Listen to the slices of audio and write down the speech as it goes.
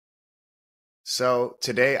So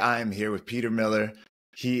today I am here with Peter Miller.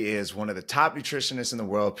 He is one of the top nutritionists in the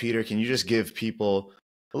world. Peter, can you just give people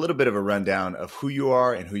a little bit of a rundown of who you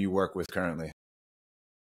are and who you work with currently?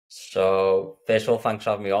 So, first of all, thanks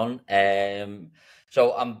for having me on.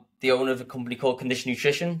 So I'm the owner of a company called Condition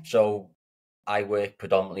Nutrition. So I work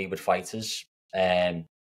predominantly with fighters, um,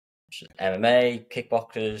 MMA,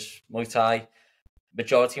 kickboxers, Muay Thai.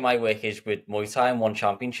 Majority of my work is with Muay Thai and one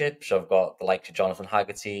championship. So I've got the likes of Jonathan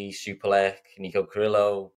Haggerty, Superlek, Nico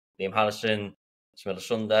Carrillo, Liam Harrison, Smilla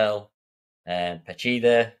Sundell,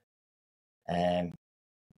 Pechida. Um,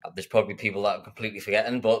 there's probably people that I'm completely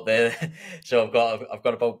forgetting, but so I've got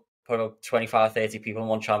about probably about 25, 30 people in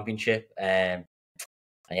one championship. And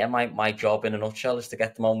yeah, my job in a nutshell is to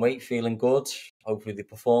get them on weight, feeling good. Hopefully they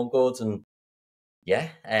perform good. And yeah,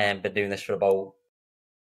 been doing this for about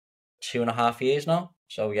 2.5 years now.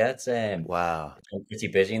 So yeah, Wow. it's been pretty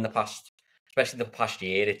busy in the past, especially the past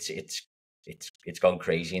year. It's gone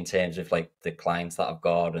crazy in terms of like the clients that I've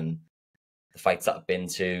got and the fights that I've been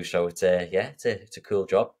to. So it's a cool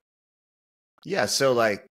job. Yeah. So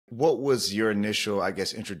what was your initial, I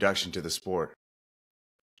guess, introduction to the sport?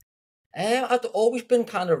 I'd always been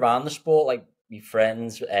kind of around the sport, like my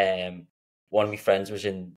friends. One of my friends was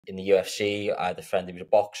in the UFC. I had a friend who was a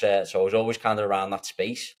boxer, so I was always kind of around that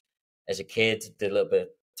space. As a kid, did a little bit of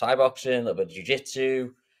Thai boxing, a little bit of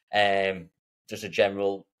jiu-jitsu, just a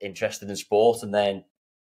general interest in sport. And then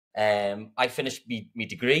I finished my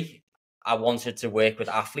degree. I wanted to work with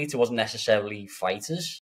athletes. It wasn't necessarily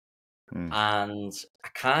fighters. Mm. And I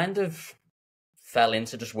kind of fell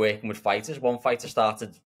into just working with fighters. One fighter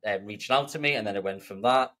started reaching out to me, and then it went from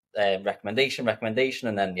that recommendation,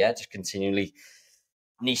 and then just continually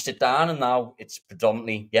niched it down, and now it's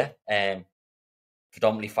predominantly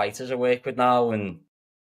fighters I work with now, and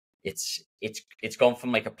it's gone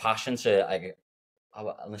from like a passion to like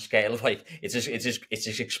on a scale of like it's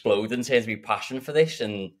just exploded in terms of my passion for this,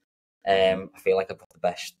 and I feel like I've got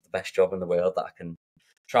the best job in the world that I can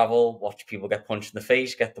travel, watch people get punched in the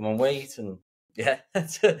face, get them on weight, and yeah,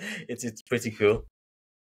 it's pretty cool.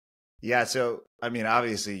 Yeah. So, I mean,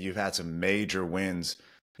 obviously you've had some major wins.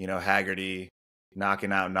 Haggerty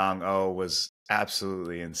knocking out Nong O was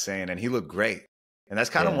absolutely insane and he looked great. And that's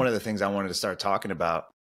kind of Yeah, one of the things I wanted to start talking about,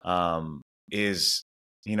 is,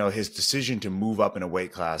 his decision to move up in a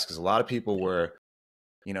weight class. Because a lot of people were,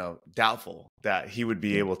 doubtful that he would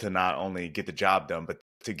be yeah, able to not only get the job done, but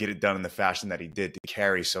to get it done in the fashion that he did, to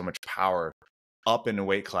carry so much power up in the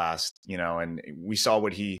weight class, and we saw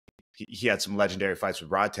what he had some legendary fights with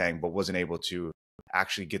Rodtang, but wasn't able to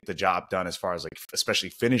actually get the job done as far as like, especially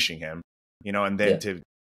finishing him, and then yeah, to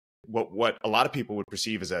what a lot of people would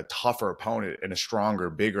perceive as a tougher opponent and a stronger,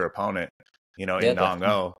 bigger opponent, yeah, in Nong definitely.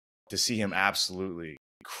 O, to see him absolutely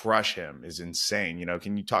crush him is insane.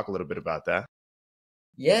 Can you talk a little bit about that?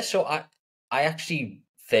 Yeah, so I actually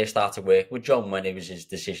first started work with John when it was his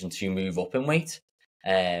decision to move up in weight.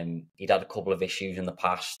 He'd had a couple of issues in the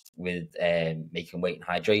past with making weight and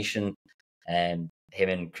hydration. Him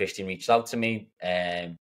and Christian reached out to me.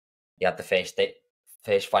 He had the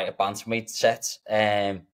first fight at bantamweight set.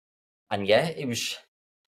 And yeah, it was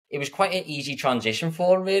quite an easy transition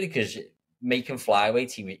for him really because making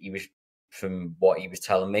flyweight, he was from what he was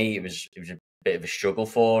telling me, it was a bit of a struggle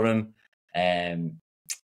for him. Um,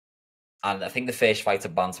 and I think the first fight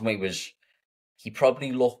at bantamweight was he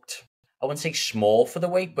probably looked, I wouldn't say small for the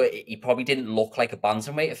weight, but he probably didn't look like a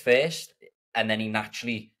bantamweight at first, and then he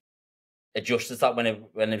naturally adjusted that when it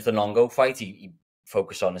was the Nongo fight. He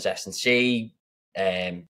focused on his S&C,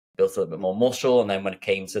 built a little bit more muscle, and then when it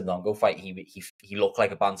came to the Nongo fight, he looked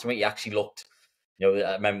like a bantamweight. He actually looked, I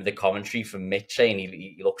remember the commentary from Mitch saying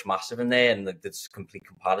he looks massive in there, and there's a complete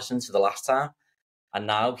comparison to the last time. And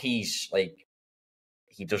now he's like,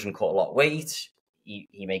 he doesn't cut a lot of weight.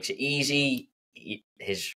 He makes it easy.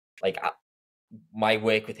 His like my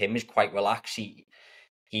work with him is quite relaxed.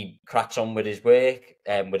 He cracks on with his work,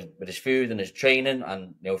 with his food and his training.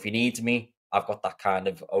 And if he needs me, I've got that kind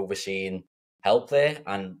of overseeing help there.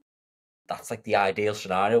 And that's like the ideal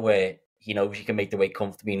scenario where he knows he can make the weight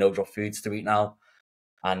comfortable. He knows what foods to eat now,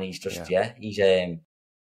 and he's just Yeah. he's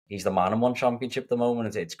the man in one championship at the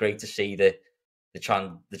moment. It's great to see the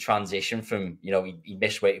transition from he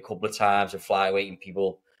missed weight a couple of times at flyweight, and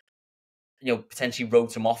people potentially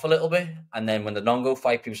wrote him off a little bit. And then when the Nongo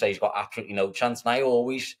fight, people say he's got absolutely no chance. And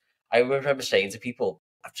I remember saying to people,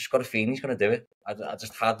 I've just got a feeling he's going to do it. I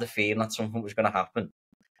just had the feeling that something was going to happen.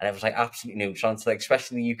 And it was like absolutely no chance. Like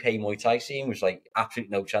especially the UK Muay Thai scene was like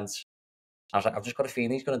absolutely no chance. I was like, I've just got a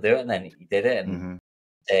feeling he's going to do it, and then he did it. And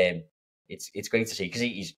Hmm. it's great to see because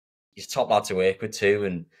he's a top lad to work with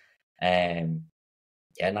too, and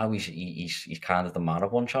yeah, now he's kind of the man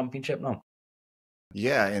of one championship now.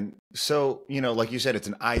 Yeah, and so, like you said, it's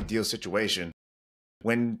an ideal situation.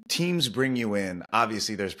 When teams bring you in,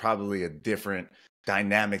 obviously there's probably a different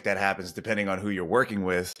dynamic that happens depending on who you're working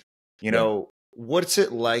with. Yeah. What's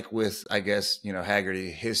it like with, I guess, Haggerty,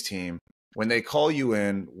 his team, when they call you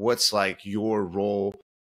in, what's like your role,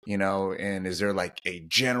 and is there like a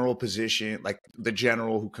general position, like the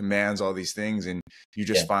general who commands all these things, and you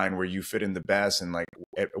just Yeah. find where you fit in the best, and like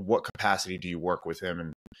at what capacity do you work with him?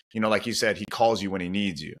 And, like you said, he calls you when he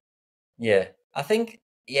needs you. Yeah. I think,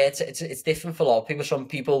 yeah, it's different for a lot of people. Some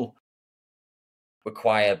people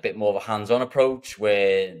require a bit more of a hands-on approach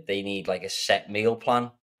where they need like a set meal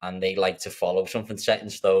plan and they like to follow something set in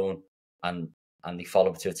stone and they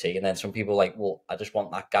follow it to a T. And then some people like, well, I just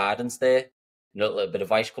want that guidance there, a little bit of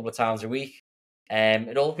advice a couple of times a week.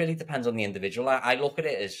 It all really depends on the individual. I look at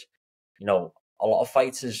it as, a lot of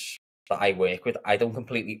fighters that I work with, I don't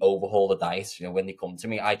completely overhaul the diet. When they come to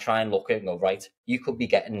me, I try and look at it and go, right, you could be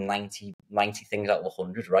getting 90 things out of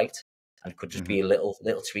 100, right? And could just be a little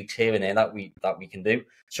tweaks here and there that we can do.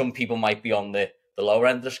 Some people might be on the lower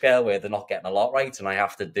end of the scale where they're not getting a lot right, and I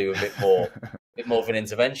have to do a bit more of an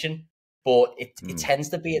intervention. But it tends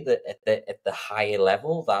to be at the higher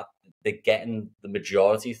level that they're getting the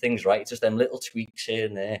majority of things right. It's just them little tweaks here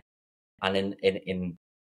and there, and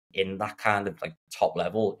in that kind of like top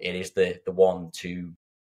level, it is the 1 to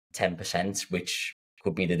 10%, which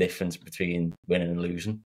could be the difference between winning and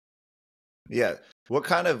losing. Yeah. What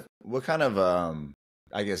kind of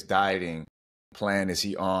I guess dieting plan is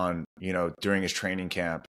he on, during his training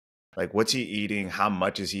camp? Like what's he eating? How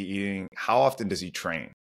much is he eating? How often does he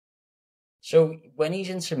train? So when he's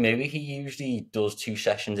in Samui, he usually does 2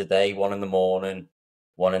 sessions a day, one in the morning,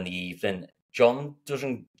 one in the evening. John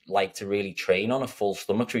doesn't like to really train on a full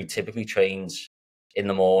stomach, so he typically trains in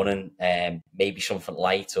the morning, maybe something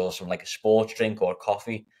light or something like a sports drink or a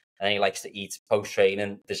coffee. And then he likes to eat post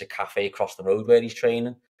training. There's a cafe across the road where he's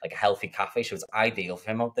training, like a healthy cafe. So it's ideal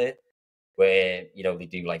for him out there, where they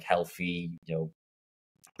do like healthy,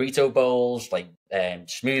 burrito bowls, like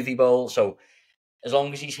smoothie bowls. So as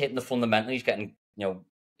long as he's hitting the fundamental, he's getting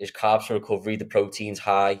his carbs for recovery, the protein's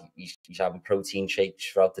high. He's having protein shakes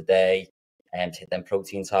throughout the day, and to hit them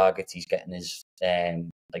protein targets, he's getting his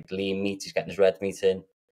like lean meat, he's getting his red meat in.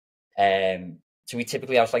 So we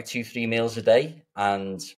typically have like 2-3 meals a day,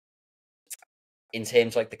 and in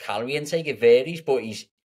terms of like the calorie intake, it varies, but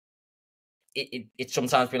it's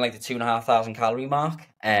sometimes been like the 2,500 calorie mark.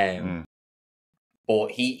 But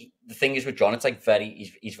the thing is with John, it's like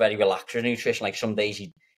he's very relaxed with nutrition. Like some days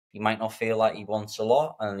he might not feel like he wants a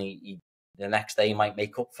lot, and he the next day he might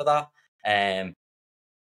make up for that. And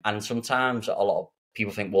sometimes a lot of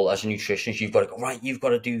people think, well, as a nutritionist, you've got to go right. You've got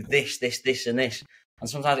to do this, and this. And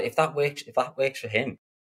sometimes if that works for him,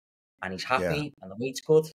 and he's happy and the weight's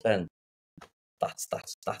good, then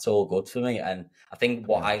that's all good for me. And I think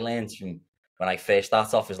what I learned from when I first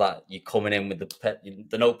start off is that you're coming in with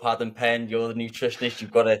the notepad and pen. You're the nutritionist.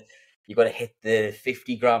 You've got to hit the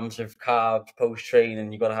 50 grams of carbs post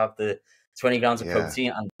training. You've got to have the 20 grams of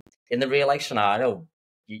protein. And in the real life scenario,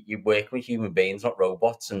 you work with human beings, not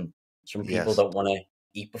robots. And some people don't want to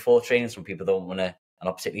eat before training. Some people don't want to, and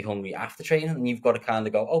are particularly hungry after training. And you've got to kind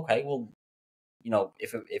of go, okay, well,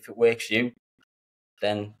 if it works for you,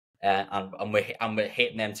 then and we're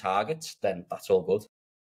hitting them targets, then that's all good.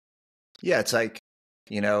 Yeah, it's like,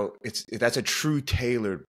 that's a true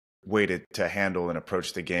tailored way to handle and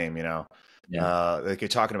approach the game, like you're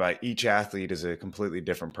talking about, each athlete is a completely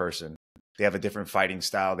different person. They have a different fighting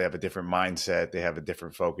style. They have a different mindset. They have a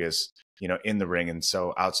different focus, in the ring. And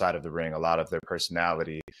so outside of the ring, a lot of their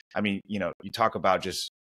personality. I mean, you talk about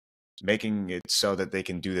just making it so that they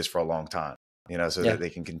can do this for a long time, so that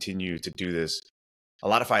they can continue to do this. A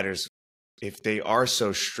lot of fighters, if they are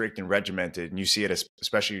so strict and regimented, and you see it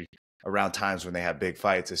especially around times when they have big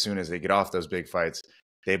fights, as soon as they get off those big fights,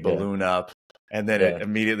 they balloon up, and then it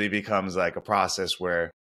immediately becomes like a process where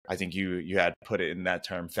I think you had put it in that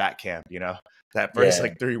term, fat camp. That first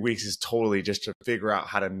like 3 weeks is totally just to figure out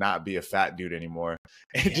how to not be a fat dude anymore,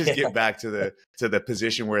 and just get back to the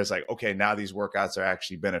position where it's like, okay, now these workouts are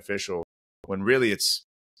actually beneficial. When really it's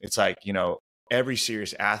like, every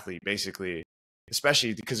serious athlete basically,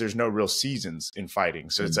 especially because there's no real seasons in fighting.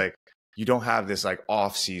 So it's like, you don't have this like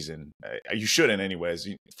off season. You shouldn't anyways.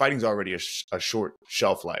 Fighting's already a short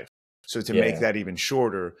shelf life. So to make that even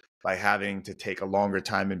shorter by having to take a longer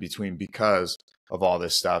time in between because of all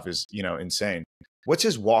this stuff is, insane. What's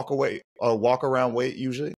his walk around weight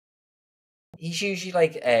usually? He's usually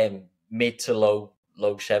like mid to low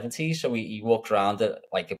 70s. So he walks around at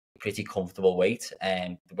like a pretty comfortable weight.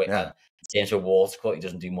 In terms of water cut, he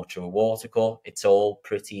doesn't do much of a water cut. It's all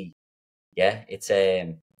pretty, yeah. It's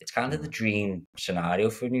kind of the dream scenario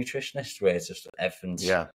for a nutritionist, where it's just everything's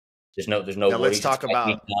there's no Now let's worries. talk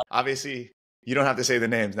about, obviously you don't have to say the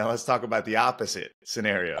names. Now let's talk about the opposite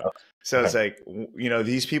scenario. So it's like,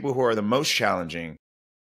 these people who are the most challenging,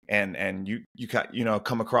 and you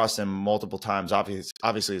come across them multiple times.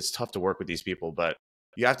 Obviously it's tough to work with these people, but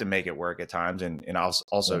you have to make it work at times. And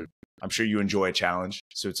also I'm sure you enjoy a challenge.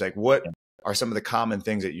 So it's like, what are some of the common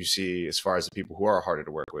things that you see as far as the people who are harder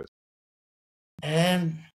to work with?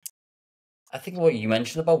 I think what you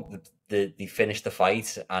mentioned about they finished the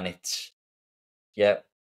fight, and it's,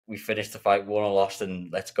 we finished the fight, won or lost,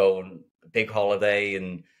 and let's go on a big holiday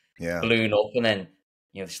and balloon up, and then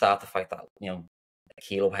they start the fight that a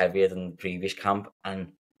kilo heavier than the previous camp,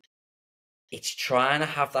 and it's trying to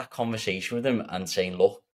have that conversation with them and saying,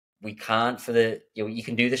 look, we can't you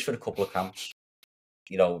can do this for a couple of camps,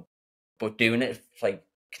 but doing it like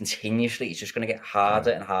continuously, it's just going to get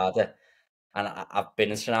harder and harder. And I've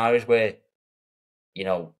been in scenarios where,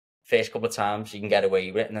 first couple of times you can get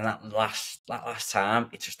away with it, and then that last time,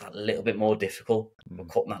 it's just that little bit more difficult. We're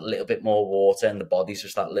cutting that little bit more water, and the body's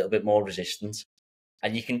just that little bit more resistant.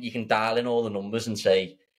 And you can dial in all the numbers and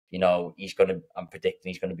say, I'm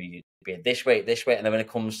predicting he's gonna be this way, and then when it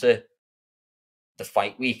comes to the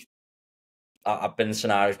fight week, I've been in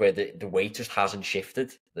scenarios where the weight just hasn't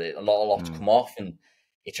shifted. A lot to come off, and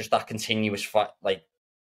it's just that continuous fight. Like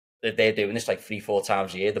they're doing this like 3-4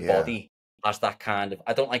 times a year. The body has that kind of,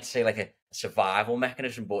 I don't like to say like a survival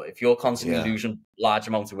mechanism, but if you're constantly losing large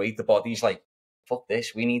amounts of weight, the body's like, fuck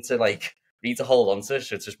this, we need to hold on to it,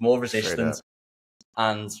 so it's just more resistant.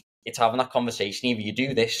 And it's having that conversation, either you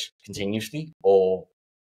do this continuously or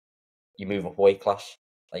you move up weight class.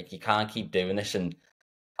 Like, you can't keep doing this. And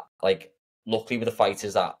like, luckily with the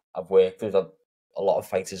fighters that I've worked with, a lot of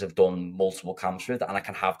fighters have done multiple camps with, and I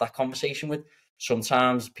can have that conversation with.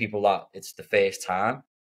 Sometimes people that it's the first time,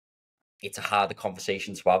 it's a harder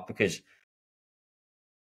conversation to have, because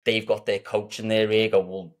they've got their coach in their ear, go,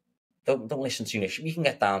 well, don't listen to this. We can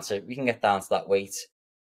get down to that weight.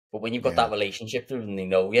 But when you've got that relationship with them, and they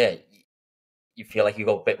know, you feel like you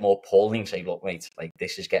got a bit more pull, and you say, look, mate, like,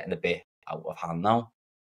 this is getting a bit out of hand now.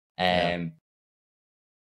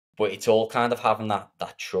 But it's all kind of having that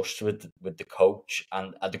trust with the coach,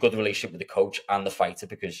 and the good relationship with the coach and the fighter.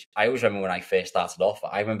 Because I always remember when I first started off,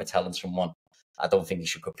 I remember telling someone, I don't think he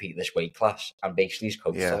should compete this weight class. And basically his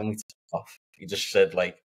coach told me to take off. He just said,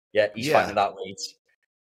 like, he's fighting that weight.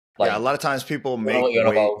 Like, a lot of times people make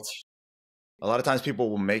weight. A lot of times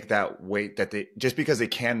people will make that weight that they, just because they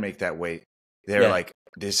can make that weight, they're like,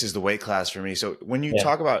 this is the weight class for me. So when you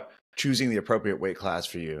talk about choosing the appropriate weight class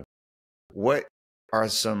for you, what are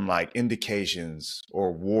some like indications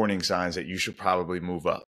or warning signs that you should probably move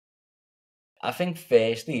up? I think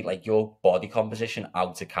firstly, like, your body composition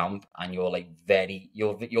out of camp, and you're like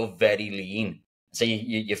you're very lean. So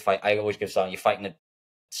you fight. I always give someone, you're fighting at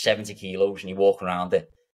 70 kilos and you walk around at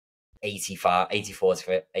 84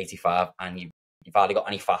 to 85, and you've hardly got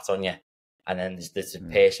any fat on you. And then there's a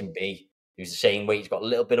person B who's the same weight, he's got a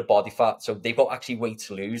little bit of body fat, so they've got actually weight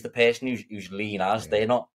to lose. The person who's lean as, they're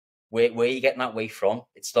not. Where are you getting that weight from?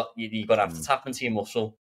 It's not, you're gonna have to tap into your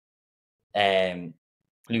muscle,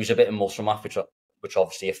 lose a bit of muscle mass, which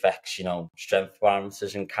obviously affects, strength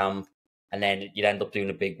parameters in camp, and then you'd end up doing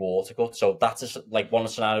a big water cut. So that's like one of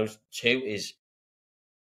the scenarios. Two is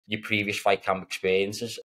your previous fight camp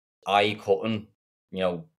experiences. Are you cutting,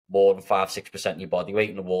 more than 5-6% of your body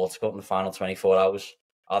weight in the water cut in the final 24 hours?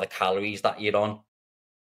 Are the calories that you're on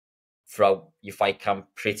throughout your fight camp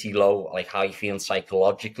pretty low? Like, how you feeling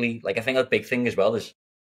psychologically? Like, I think a big thing as well is,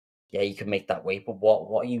 you can make that weight, but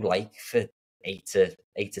what are you like for 8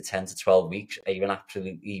 to 10 to 12 weeks? Are you an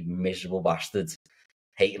absolutely miserable bastard,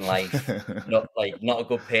 hating life, not a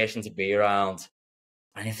good person to be around?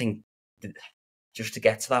 And I think just to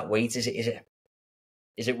get to that weight, is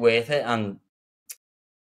it worth it? And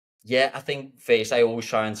I think first I always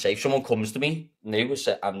try and say, if someone comes to me new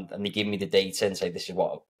and they give me the data and say, this is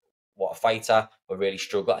what a fighter will really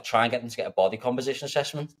struggle, I try and get them to get a body composition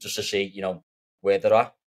assessment just to see, where they're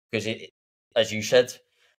at. Because as you said,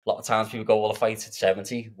 a lot of times people go, well, I fight at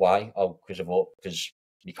 70. Why? Oh, because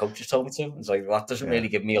your coach just told me to. It's like, that doesn't really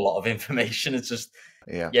give me a lot of information. It's just,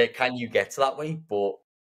 can you get to that weight? But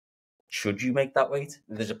should you make that weight?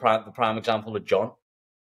 There's the prime example of John.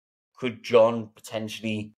 Could John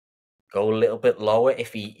potentially go a little bit lower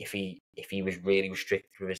if he was really restricted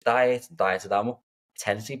with his diet and dieted that much?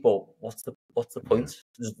 Potentially, but what's the point?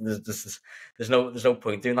 There's no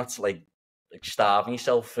point doing that. To like starving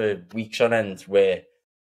yourself for weeks on end, where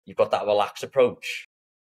you've got that relaxed approach.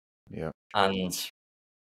 Yeah. And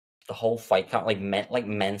the whole fight camp, like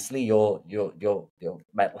mentally, your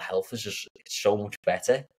mental health is just so much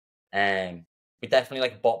better. We definitely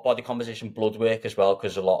like body composition, blood work as well,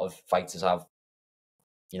 because a lot of fighters have,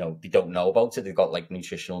 they don't know about it. They've got like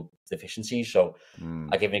nutritional deficiencies. So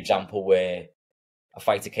I give an example where a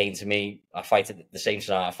fighter came to me. I fight at the same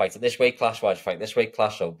scenario. I fight at this weight class. Why I fight this weight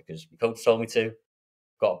class? So because my coach told me to.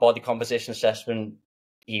 Got a body composition assessment.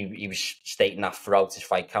 He was stating that throughout his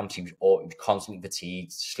fight camps, he was constantly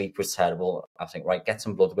fatigued. Sleep was terrible. I think, right, get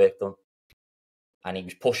some blood work done. And he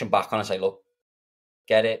was pushing back on us, like, look,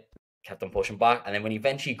 get it. Kept on pushing back. And then when he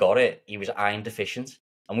eventually got it, he was iron deficient.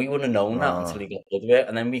 And we wouldn't have known that until he got blood work.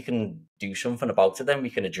 And then we can do something about it. Then we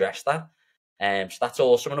can address that. So that's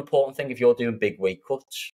also an important thing if you're doing big weight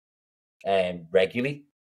cuts regularly.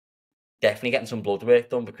 Definitely getting some blood work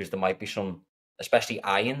done, because there might be some, especially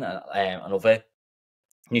iron and other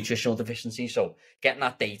nutritional deficiencies. So getting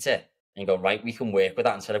that data and go, right, we can work with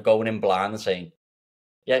that, instead of going in blind and saying,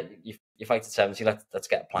 yeah, you fight at 70, let's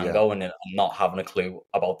get a plan going, and not having a clue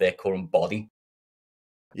about their current body.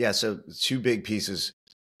 Yeah, so two big pieces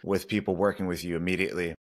with people working with you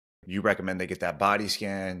immediately. You recommend they get that body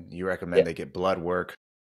scan, you recommend they get blood work,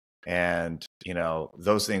 and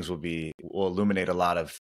those things will illuminate a lot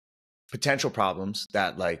of potential problems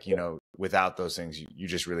that, like, without those things you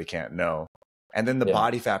just really can't know. And then the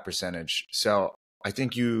body fat percentage. So I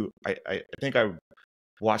think I think I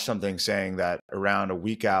watched something saying that around a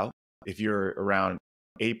week out, if you're around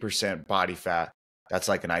 8% body fat, that's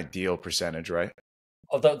like an ideal percentage, right?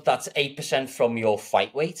 Although that's 8% from your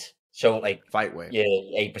fight weight. So like fight weight. Yeah,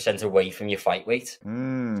 8% away from your fight weight.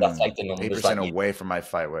 So that's like the numbers. 8% away from my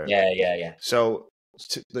fight weight. Yeah. So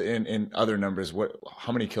in other numbers,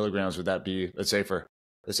 how many kilograms would that be? Let's say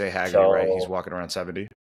Haggerty, right? He's walking around 70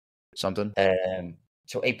 something.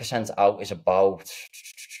 So 8% out is about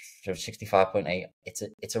 65.8.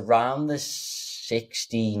 It's around the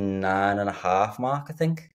 69.5 mark, I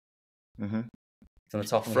think. Mm-hmm. From the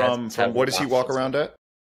top of from what does he walk around at?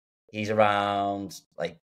 He's around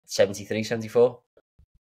like 73, 74.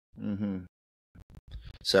 Mm-hmm.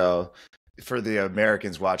 So for the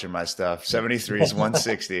Americans watching my stuff, 73 is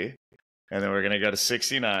 160. And then we're going to go to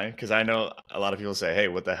 69, because I know a lot of people say, hey,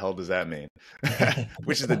 what the hell does that mean?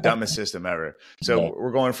 Which is the dumbest system ever. So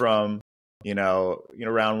we're going from, around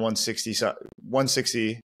 160 to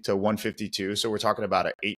 152. So we're talking about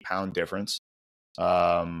an 8-pound difference.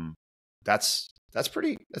 That's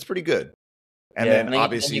pretty good. And then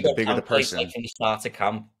obviously the bigger the person. Like from the start of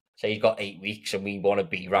camp, say you've got 8 weeks and we want to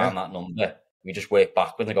be around that number. We just work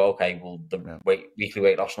backwards and go, okay, well, the weekly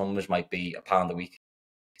weight loss numbers might be a pound a week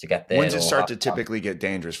to get there. When does it start to typically get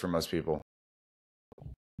dangerous for most people?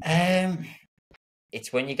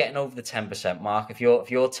 It's when you're getting over the 10% mark. If you're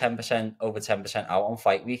 10% over 10% out on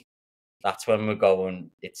fight week, that's when we're going.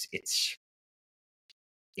 It's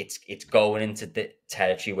going into the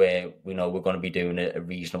territory where we know we're going to be doing a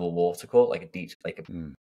reasonable water cut, like a deep, like a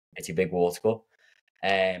pretty big water cut.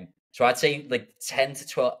 So I'd say like 10 to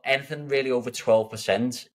 12, anything really over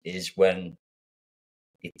 12% is when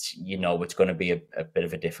it's it's going to be a bit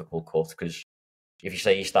of a difficult cut, because if you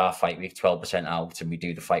say you start fight week 12% out and we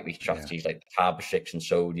do the fight week strategies like carb restriction,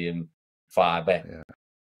 sodium, fiber,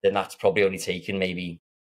 then that's probably only taking maybe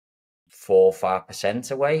 4 or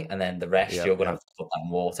 5% away, and then the rest you're going to have to put that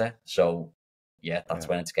in water. So that's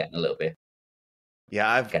when it's getting a little bit. Yeah,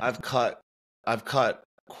 I've cut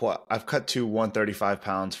to 135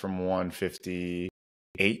 pounds from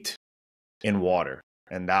 158 in water,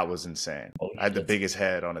 and that was insane. I had the biggest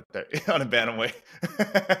head on a bantamweight.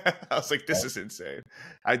 I was like, this is insane.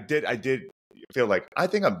 I did feel like, I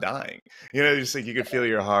think I'm dying. Just like you could feel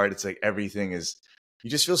your heart. It's like everything is. You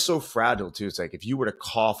just feel so fragile too. It's like if you were to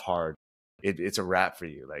cough hard, it's a wrap for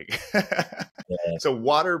you. Like, So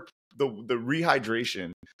water, the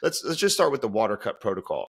rehydration. Let's just start with the water cut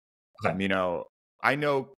protocol. Okay. I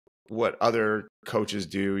know what other coaches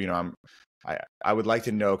do. I would like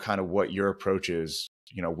to know kind of what your approach is,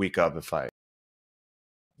 week of the fight.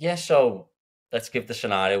 Yeah, so let's give the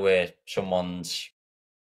scenario where someone's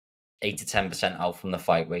 8 to 10% out from the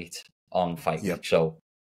fight weight on fight week. So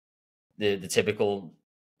the typical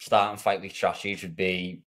starting fight week strategies would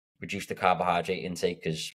be reduce the carbohydrate intake,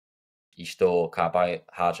 because you store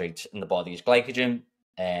carbohydrates in the body as glycogen.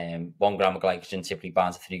 1 gram of glycogen typically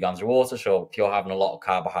binds to 3 grams of water. So if you're having a lot of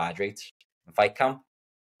carbohydrates in fight camp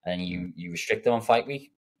and you restrict them on fight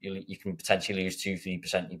week, you can potentially lose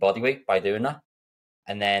 2-3% of your body weight by doing that.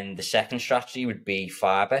 And then the second strategy would be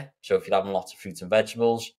fiber. So if you're having lots of fruits and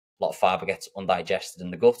vegetables, a lot of fiber gets undigested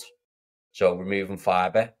in the gut. So removing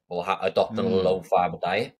fiber or adopting a low fiber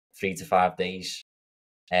diet, 3 to 5 days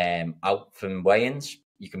out from weigh-ins,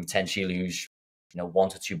 you can potentially lose, 1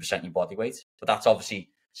 to 2% of your body weight. But that's obviously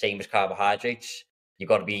same as carbohydrates. You've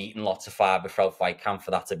got to be eating lots of fiber throughout fight camp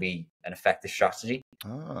for that to be an effective strategy.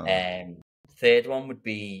 Third one would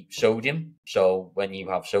be sodium. So when you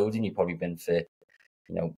have sodium, you've probably been for,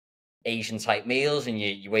 Asian type meals, and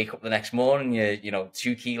you wake up the next morning, you're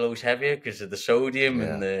 2 kilos heavier because of the sodium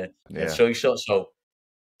and the soy sauce. So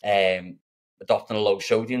adopting a low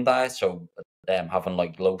sodium diet, so having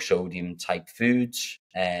like low sodium type foods,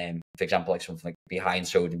 for example, like something like be high in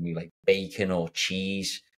sodium, be like bacon or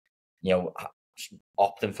cheese,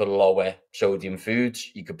 opting for lower sodium foods,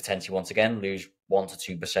 you could potentially once again lose 1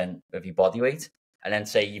 to 2% of your body weight. And then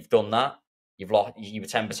say you've done that, you were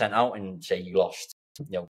 10% out, and say you lost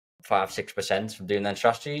 5-6% from doing them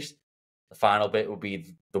strategies. The final bit will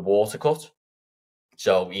be the water cut.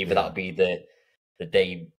 So either that'll be the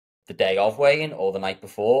day of weighing or the night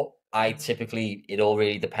before. It all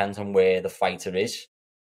really depends on where the fighter is,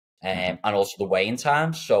 and also the weighing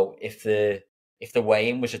time. So if the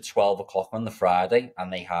weigh-in was at 12 o'clock on the Friday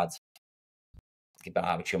and they had, they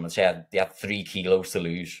had 3 kilos to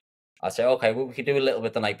lose, I'd say, okay, well, we could do a little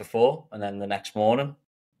bit the night before, and then the next morning,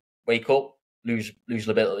 wake up, lose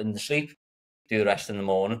a bit in the sleep, do the rest in the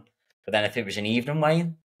morning. But then if it was an evening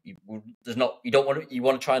weigh-in, you want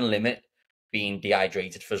to try and limit being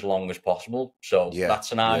dehydrated for as long as possible. So that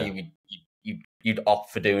scenario, you'd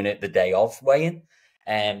opt for doing it the day of weigh-in.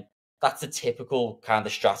 That's the typical kind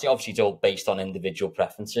of strategy. Obviously, it's all based on individual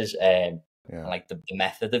preferences. Like the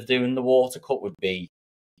method of doing the water cut would be,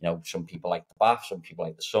 some people like the bath, some people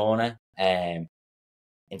like the sauna.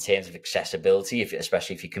 In terms of accessibility,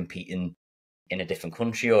 especially if you're competing in a different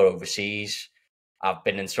country or overseas, I've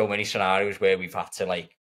been in so many scenarios where we've had to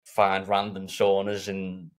like find random saunas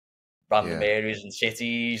in random areas and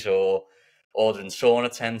cities, or ordering sauna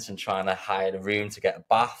tents and trying to hire a room to get a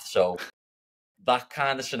bath. So that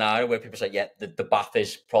kind of scenario where people say, the bath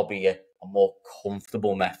is probably a more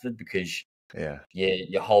comfortable method, because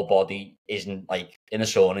your whole body isn't like in a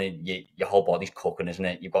sauna, your whole body's cooking, isn't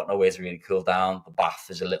it? You've got nowhere to really cool down. The bath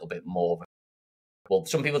is a little bit more of well,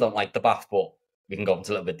 some people don't like the bath, but we can go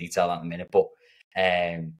into a little bit of detail in a minute. But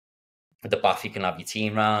with the bath, you can have your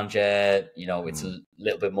team around you. It's a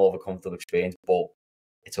little bit more of a comfortable experience, but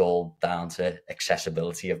it's all down to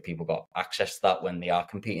accessibility. If people got access to that when they are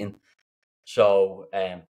competing. So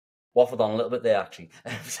waffled on a little bit there, actually.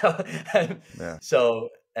 So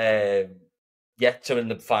in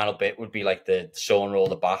the final bit would be like the sauna or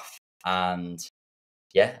the bath, and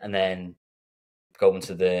then go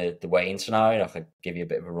into the weigh-in scenario. I could give you a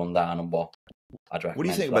bit of a rundown on what I'd recommend. What do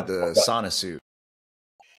you think about the sauna suit?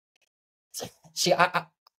 See,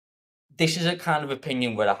 this is a kind of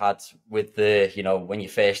opinion where I had with the, when you're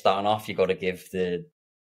first starting off, you got to give the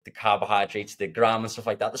carbohydrates, the gram and stuff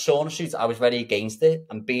like that. The sauna suits, I was very against it.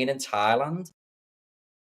 And being in Thailand,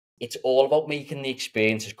 it's all about making the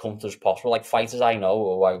experience as comfortable as possible. Like fighters I know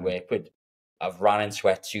or I work with, I've ran in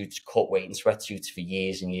sweatsuits, cut weight in sweatsuits for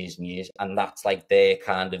years and years and years. And that's like their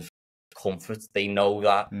kind of comfort. They know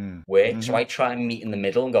that works. So I try and meet in the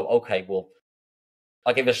middle and go, okay, well,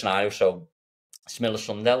 I'll give you a scenario. So Smilla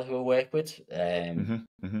Sundell, who I work with,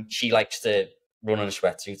 she likes to run in a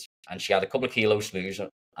sweatsuit, and she had a couple of kilos to lose.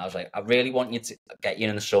 I was like, I really want you to get you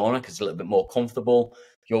in the sauna because it's a little bit more comfortable.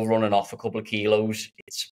 You're running off a couple of kilos.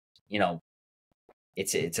 It's,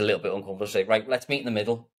 it's a little bit uncomfortable. So, right, let's meet in the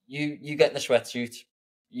middle. You get in the sweatsuit,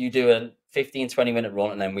 you do a 15-20 minute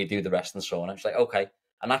run, and then we do the rest in the sauna. It's like, okay.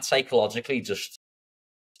 And that psychologically just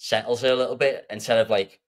settles her a little bit, instead of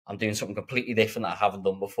like, I'm doing something completely different that I haven't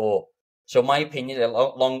done before. So my opinion, a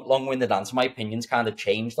long-winded answer, my opinion's kind of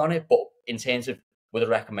changed on it. But in terms of, would I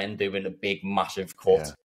recommend doing a big, massive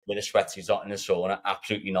cut with a sweatsuit on in the sauna?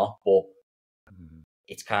 Absolutely not. But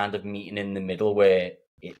it's kind of meeting in the middle where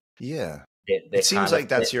it seems like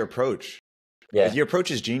that's your approach. Yeah, your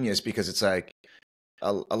approach is genius, because it's like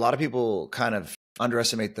a lot of people kind of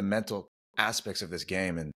underestimate the mental aspects of this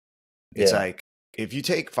game, and it's like, if you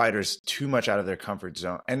take fighters too much out of their comfort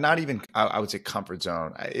zone, and not even, I would say comfort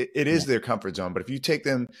zone, it is their comfort zone, but if you take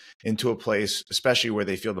them into a place, especially where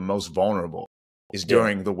they feel the most vulnerable, is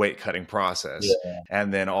during the weight cutting process,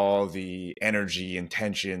 and then all the energy and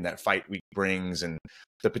tension that fight week brings, and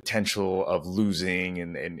the potential of losing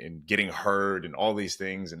and getting hurt and all these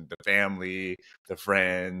things, and the family, the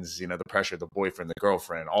friends, the pressure, the boyfriend, the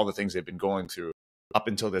girlfriend, all the things they've been going through up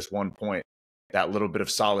until this one point. That little bit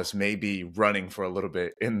of solace may be running for a little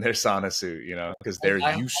bit in their sauna suit, because they're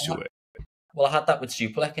used to it. Well, I had that with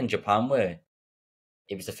Superlek in Japan, where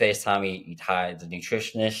it was the first time he'd hired a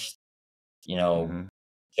nutritionist,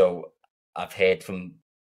 So I've heard from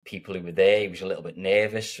people who were there. He was a little bit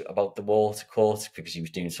nervous about the water court because he was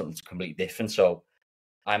doing something completely different. So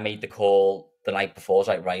I made the call the night before. I was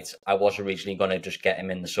like, right, I was originally going to just get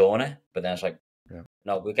him in the sauna, but then I was like, Yeah.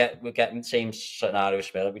 no, we'll get him the same scenario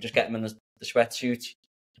as Miller. We just get him in the sweatsuit,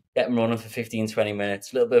 get him running for 15, 20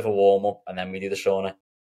 minutes, a little bit of a warm up, and then we do the sauna.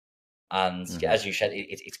 And as you said,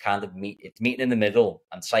 it's kind of it's meeting in the middle,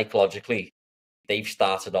 and psychologically, they've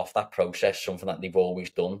started off that process, something that they've always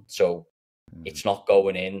done. So it's not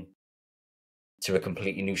going in to a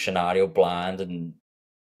completely new scenario blind and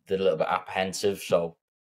they're a little bit apprehensive. So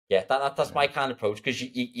yeah, that's my kind of approach, because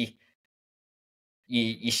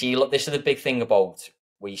you see, look, this is the big thing about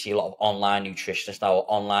where you see a lot of online nutritionists now,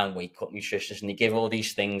 online weight cut nutritionists, and they give all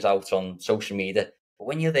these things out on social media. But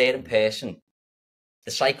when you're there in person,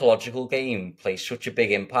 the psychological game plays such a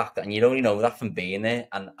big impact, and you'd only know that from being there.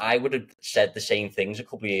 And I would have said the same things a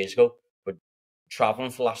couple of years ago, but traveling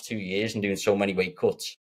for the last 2 years and doing so many weight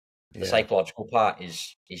cuts, the psychological part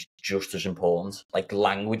is just as important. Like the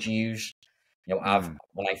language you use. You know,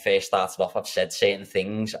 when I first started off, I've said certain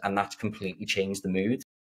things, and that's completely changed the mood.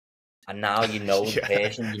 And now you know the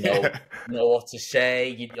person, you know what to say.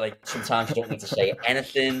 You, like, sometimes you don't need to say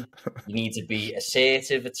anything. You need to be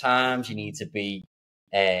assertive at times. You need to be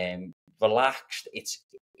relaxed.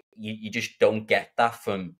 You just don't get that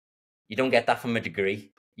from a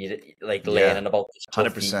degree. You like learning about this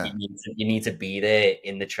stuff. 100%. You need to be there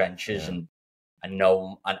in the trenches and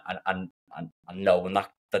know and knowing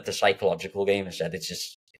that the psychological game, I said,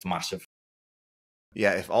 it's massive.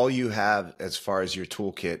 Yeah, if all you have as far as your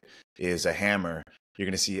toolkit is a hammer, you're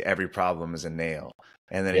going to see every problem as a nail.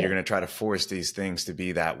 And then you're going to try to force these things to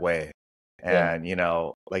be that way. And, you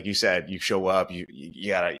know, like you said, you show up, you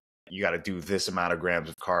gotta do this amount of grams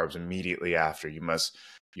of carbs immediately after.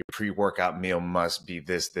 Your pre-workout meal must be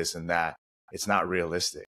this, and that. It's not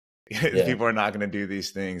realistic. People are not going to do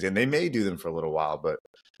these things, and they may do them for a little while, but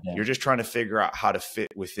you're just trying to figure out how to fit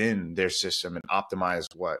within their system and optimize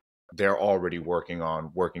what they're already working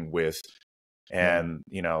with. And,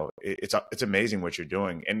 you know, it's amazing what you're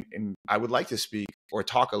doing. And I would like to speak or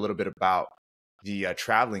talk a little bit about the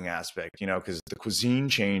traveling aspect, you know, because the cuisine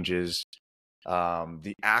changes,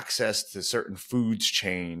 the access to certain foods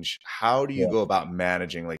change. How do you go about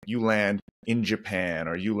managing? Like, you land in Japan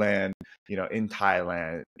or you land, you know, in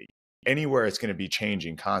Thailand, anywhere, it's going to be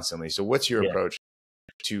changing constantly. So what's your approach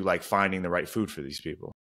to like finding the right food for these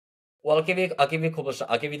people? Well, I'll give you a couple of,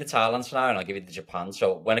 I'll give you the Thailand scenario and I'll give you the Japan.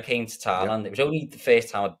 So when I came to Thailand, it was only the first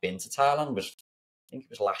time I'd been to Thailand, I think it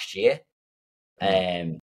was last year.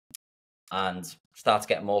 And started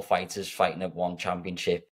getting more fighters fighting at one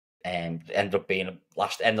championship. Ended up being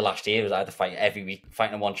end of last year, was I had to fight every week,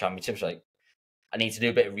 fighting at one championship. So like, I need to do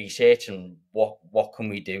a bit of research and what can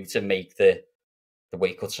we do to make the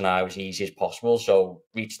weight cut scenario as easy as possible. So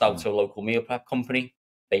reached out to a local meal prep company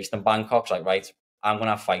based in Bangkok. It's like, right, I'm going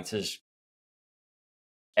to have fighters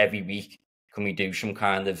every week. Can we do some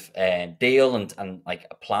kind of deal and like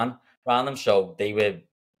a plan around them? So they were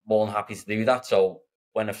more than happy to do that. So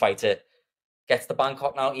when a fighter gets to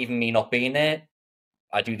Bangkok now, even me not being there,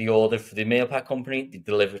 I do the order for the meal pack company. They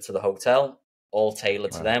deliver it to the hotel, all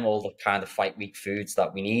tailored to them, all the kind of fight week foods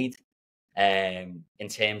that we need. In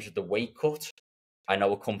terms of the weight cut, I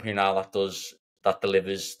know a company now that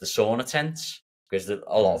delivers the sauna tents, because a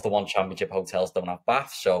lot of the one championship hotels don't have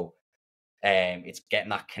baths. So it's getting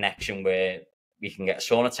that connection where we can get a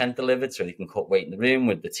sauna tent delivered so they can cut weight in the room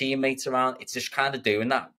with the teammates around. It's just kind of doing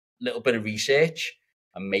that little bit of research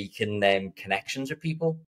and making them connections with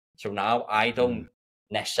people. So now I don't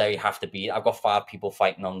necessarily have to be. I've got 5 people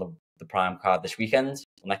fighting on the prime card next weekend,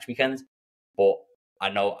 but I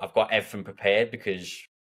know I've got everything prepared because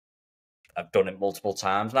I've done it multiple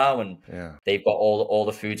times now, and they've got all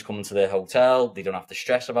the foods coming to their hotel. They don't have to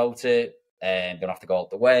stress about it, and they don't have to go out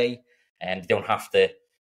the way, and they don't have to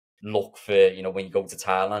look for, you know, when you go to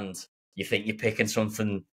Thailand, you think you're picking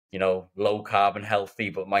something, you know, low carb and healthy,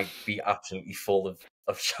 but might be absolutely full of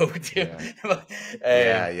sodium.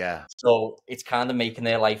 So it's kind of making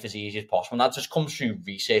their life as easy as possible. And that just comes through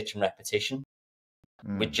research and repetition.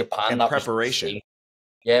 With Japan, and that preparation.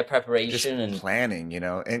 Preparation just and planning, you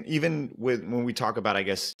know. And even when we talk about, I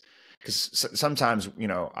guess, because sometimes, you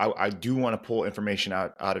know, I do want to pull information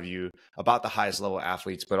out of you about the highest level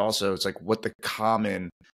athletes, but also it's like what the common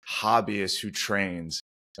hobbyist who trains,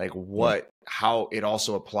 like how it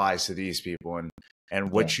also applies to these people.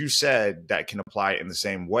 And what you said that can apply in the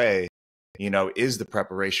same way, you know, is the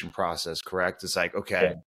preparation process, correct? It's like,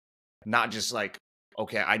 okay, not just like,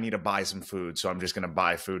 okay, I need to buy some food, so I'm just going to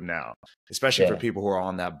buy food now, especially for people who are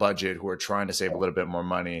on that budget, who are trying to save a little bit more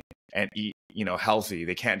money and eat, you know, healthy.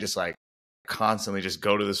 They can't just like constantly just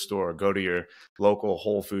go to the store, go to your local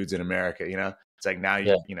Whole Foods in America. It's like now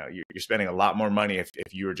Yeah. you're spending a lot more money if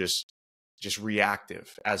you were just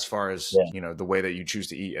reactive as far as Yeah. the way that you choose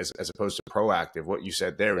to eat, as opposed to proactive. What you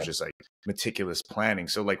said there was Yeah. just like meticulous planning.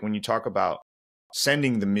 So like when you talk about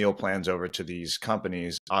sending the meal plans over to these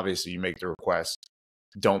companies, obviously you make the request,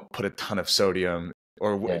 don't put a ton of sodium,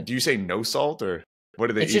 or Yeah. do you say no salt, or what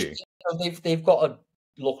are they It's eating? just they've got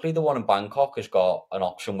luckily the one in Bangkok has got an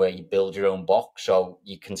option where you build your own box, so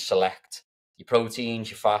you can select your proteins,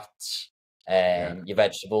 your fats, Yeah. your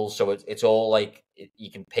vegetables. So it's all like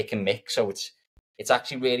you can pick and mix. So it's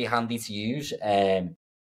actually really handy to use.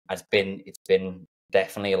 It's been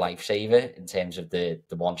definitely a lifesaver in terms of the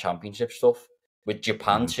one championship stuff. With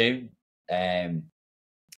Japan too,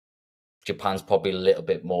 Japan's probably a little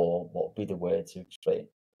bit more. What would be the word to explain?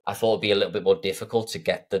 I thought it'd be a little bit more difficult to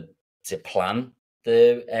get to plan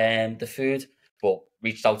the food, but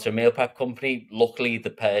reached out to a meal prep company. Luckily, the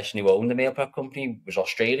person who owned the meal prep company was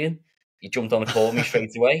Australian. He jumped on a call with me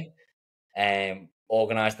straight away.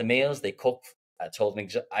 Organised the meals. They cooked. I told him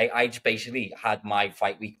I just basically had my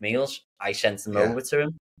fight week meals. I sent them over to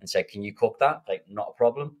him and said, "Can you cook that?" Like, not a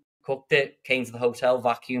problem. Cooked it. Came to the hotel,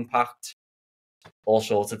 vacuum packed, all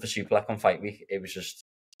sorted for Superlek on fight week. It was just.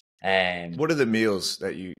 What are the meals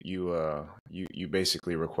that you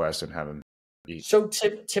basically request and have them eat? So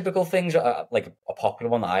typical things, like a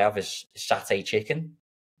popular one that I have is satay chicken.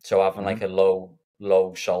 So having like a low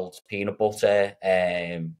salt peanut butter,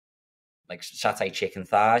 like satay chicken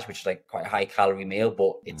thighs, which is like quite a high calorie meal,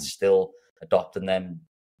 but it's still adopting them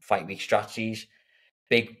fight week strategies.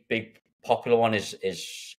 Big popular one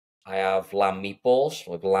is I have lamb meatballs,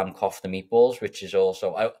 like lamb kofta meatballs, which is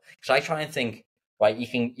also because I try and think, right,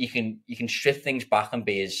 you can strip things back and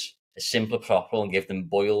be as simple as possible and give them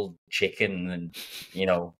boiled chicken and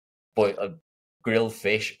grilled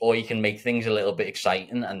fish, or you can make things a little bit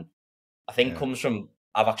exciting. And I think comes from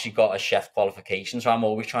I've actually got a chef qualification, so I'm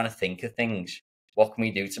always trying to think of things. What can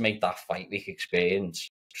we do to make that fight week experience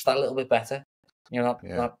just that little bit better?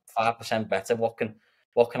 That 5% better. What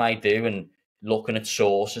can I do? And looking at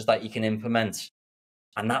sources that you can implement,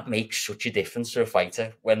 and that makes such a difference to a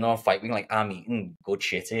fighter when they're on fight week. Like, I'm eating good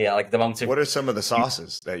shit here. Like the amount of What are some of the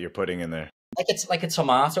sauces that you're putting in there? like it's like a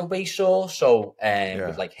tomato based sauce, so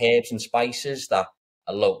with like herbs and spices that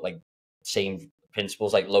are low, like same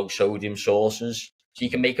principles like low sodium sauces. So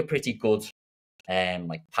you can make a pretty good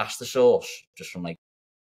like pasta sauce just from like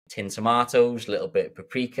tinned tomatoes, a little bit of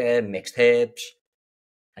paprika, mixed herbs,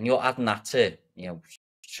 and you're adding that to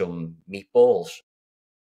some meatballs.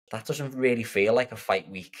 That doesn't really feel like a fight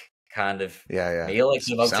week kind of meal. Like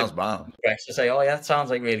Sounds bomb. to say, oh yeah, that sounds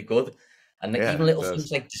like really good. And even little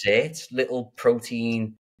things like desserts, little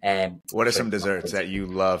protein. What are some desserts that you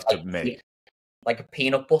love to make? Like a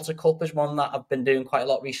peanut butter cup is one that I've been doing quite a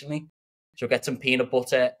lot recently. So get some peanut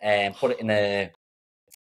butter and put it in a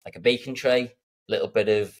baking tray, little bit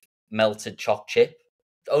of melted choc chip,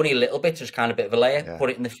 only a little bit, just kind of a bit of a layer. Put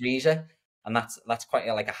it in the freezer, and that's quite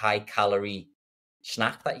like a high calorie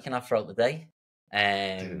snack that you can have throughout the day.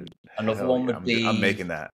 Dude, Another one would be I'm making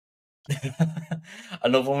that.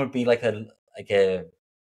 Another one would be like a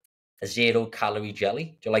 0 calorie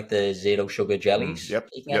jelly. Do you like the 0 sugar jellies? Yep.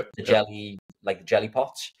 The jelly, like the jelly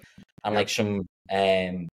pots, and like some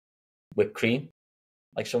whipped cream,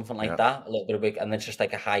 like something like that. A little bit of and then just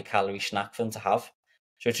like a high calorie snack for them to have.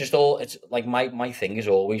 So it's like my thing is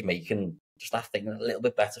always making just that thing a little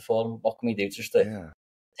bit better for them. What can we do just to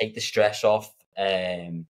take the stress off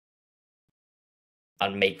and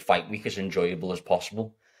make fight week as enjoyable as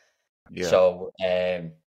possible? So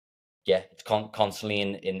it's constantly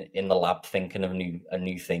in the lab thinking of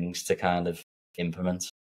new things to kind of implement.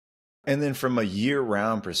 And then from a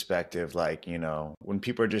year-round perspective, like, when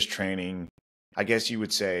people are just training, I guess you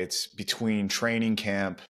would say it's between training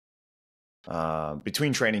camps, but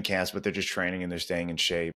they're just training and they're staying in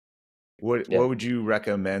shape. What would you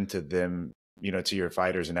recommend to them, to your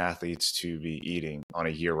fighters and athletes to be eating on a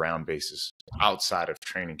year-round basis outside of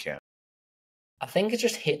training camp? I think it's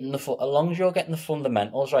just hitting as long as you're getting the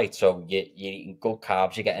fundamentals right. So you're eating good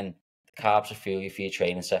carbs, you're getting the carbs to fuel you for your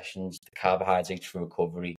training sessions, the carbohydrates for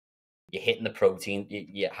recovery. You're hitting the protein,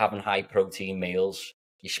 you're having high protein meals,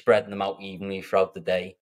 you're spreading them out evenly throughout the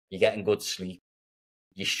day, you're getting good sleep,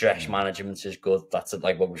 your stress management is good. That's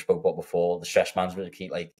like what we spoke about before. The stress management is key.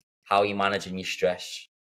 Like, how are you managing your stress?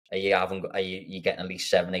 Are you getting at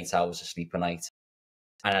least 7-8 hours of sleep a night?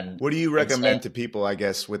 And what do you recommend to people, I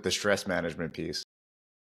guess, with the stress management piece?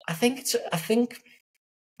 I think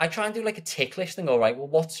I try and do like a tick list and go, right, well,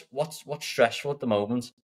 what's stressful at the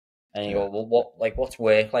moment? And you go, well, what's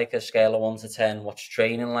work like? A scale of 1 to 10? What's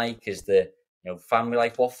training like? Is the family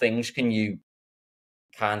like? What things can you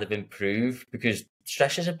kind of improve? Because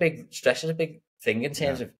stress is a big thing in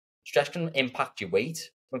terms of stress can impact your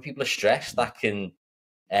weight. When people are stressed, that can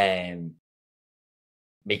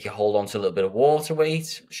make you hold on to a little bit of water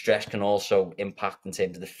weight. Stress can also impact in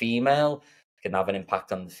terms of the female. It can have an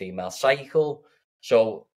impact on the female cycle.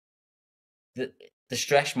 So the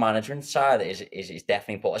stress management side is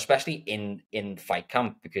definitely important, especially in fight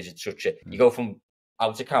camp, because it's such a you go from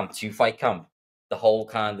out of camp to fight camp, the whole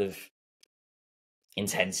kind of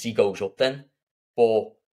intensity goes up then.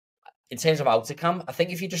 But in terms of out of camp, I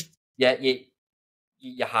think if you just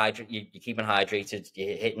you hydrate, you're keeping hydrated,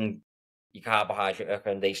 you're hitting your carbohydrate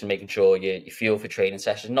recommendation, making sure you fuel for training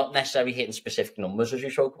sessions, not necessarily hitting specific numbers as you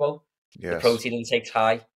spoke about. The protein intake's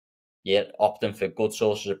high. You're opting for good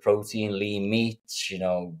sources of protein, lean meats,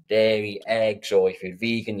 dairy, eggs, or if you're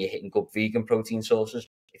vegan, you're hitting good vegan protein sources.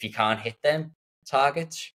 If you can't hit them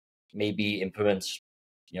targets, maybe implement,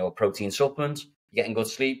 a protein supplement. You're getting good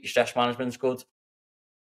sleep, your stress management's good.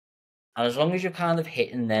 And as long as you're kind of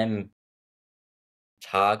hitting them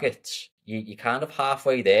targets, you're kind of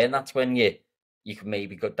halfway there, and that's when you can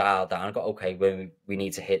maybe go dial down and go, okay, when we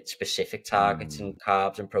need to hit specific targets and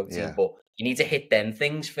carbs and protein, but you need to hit them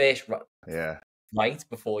things first, right,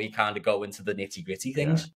 before you kind of go into the nitty gritty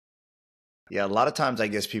things. Yeah, a lot of times I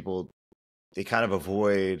guess people, they kind of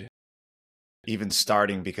avoid even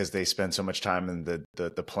starting because they spend so much time in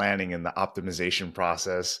the planning and the optimization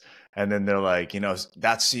process. And then they're like,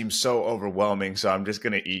 that seems so overwhelming, so I'm just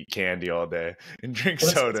going to eat candy all day and drink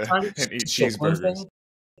soda and eat cheeseburgers.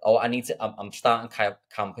 Oh, I'm starting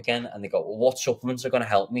camp again. And they go, well, what supplements are going to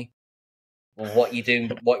help me? Well, what you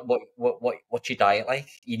doing? What's your diet like?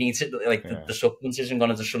 You need to, the supplements isn't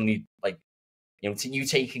going to just suddenly, you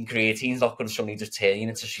taking creatine's not going to suddenly just turn you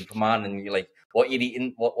into Superman. And you're like, what you're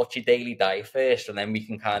eating, what's your daily diet first? And then we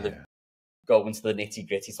can kind of go into the nitty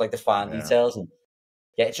gritty. It's like the fine details. And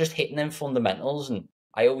it's just hitting them fundamentals. And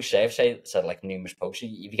I always say, I've said like numerous posts, if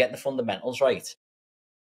you're getting the fundamentals right,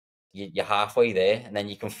 you're halfway there, and then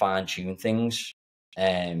you can fine tune things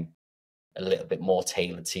a little bit more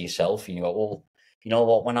tailored to yourself. You go, well, you know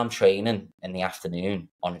what? When I'm training in the afternoon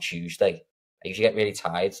on a Tuesday, I usually get really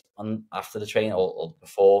tired after the training or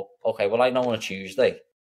before. Okay, well, I know on a Tuesday,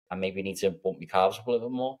 I maybe need to bump my carbs up a little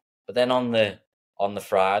bit more. But then on the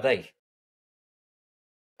Friday,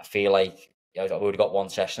 I feel like I've already got one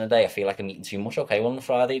session a day. I feel like I'm eating too much. Okay, well, on the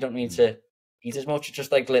Friday, you don't need to eat as much.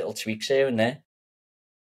 Just like little tweaks here and there.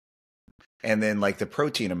 And then like the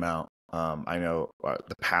protein amount, I know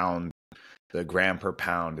the gram per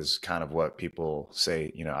pound is kind of what people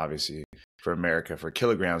say, obviously for America, for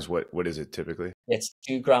kilograms, what is it typically? It's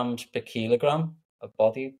 2 grams per kilogram of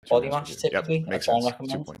body mass typically. Makes sense.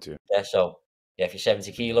 2.2. Yeah, so if you're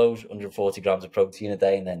 70 kilos, 140 grams of protein a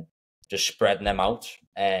day, and then just spreading them out.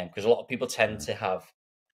 Because a lot of people tend to have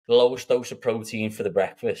the lowest dose of protein for the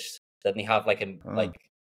breakfast, then they have like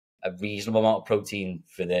a reasonable amount of protein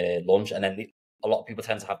for the lunch, and then a lot of people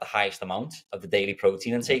tend to have the highest amount of the daily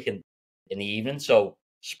protein intake in the evening. So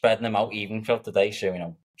spreading them out even throughout the day.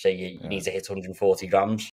 So say you need to hit 140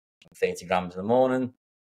 grams, 30 grams in the morning,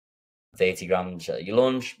 30 grams at your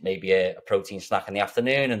lunch, maybe a protein snack in the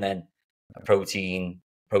afternoon, and then a protein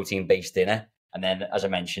based dinner. And then, as I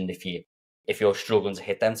mentioned, if you're struggling to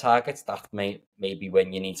hit them targets, that may be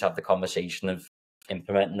when you need to have the conversation of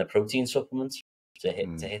implementing the protein supplements to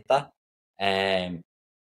hit that.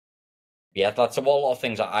 That's a lot of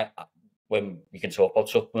things that when we can talk about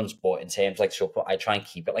supplements, but in terms like supplement, I try and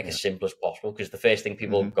keep it as simple as possible, because the first thing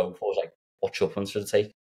people go for is like, what supplements should I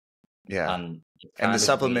take? Yeah. And the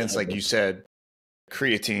supplements, like you said,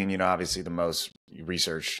 creatine, obviously the most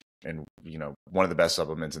researched and, one of the best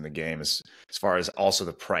supplements in the game as far as also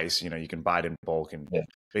the price. You can buy it in bulk and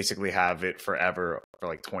basically have it forever for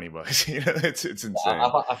like $20. It's insane.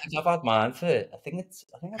 I think I've had mine for, I think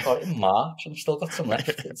I got it in March and still got some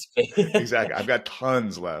left. Exactly. I've got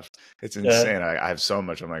tons left. It's insane. I have so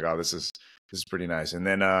much. I'm like, oh, this is pretty nice. And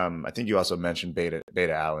then I think you also mentioned beta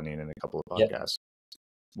alanine in a couple of podcasts,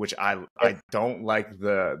 which I don't like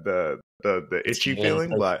the itchy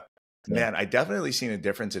feeling, but man, I definitely seen a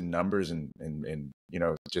difference in numbers and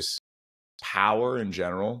just power in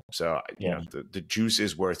general. So the juice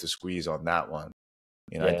is worth the squeeze on that one.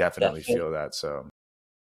 I definitely feel that. So,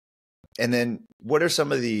 and then what are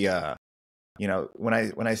some of the when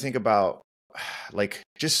I think about like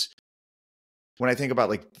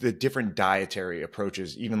the different dietary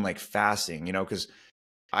approaches, even like fasting, because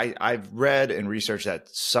I've read and researched that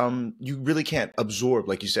some you really can't absorb,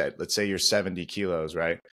 like you said, let's say you're 70 kilos,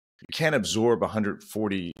 right? can't absorb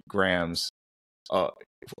 140 grams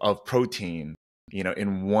of protein,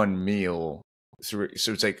 in one meal. So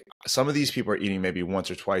it's like some of these people are eating maybe once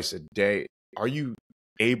or twice a day. Are you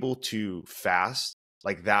able to fast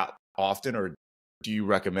like that often, or do you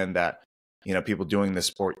recommend that, people doing this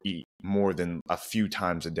sport eat more than a few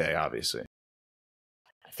times a day, obviously?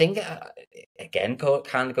 I think, again,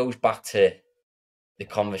 kind of goes back to the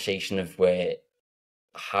conversation of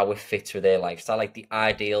how it fits with their lifestyle. Like the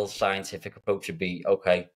ideal scientific approach would be,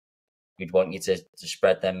 okay, we'd want you to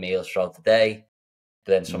spread them meals throughout the day,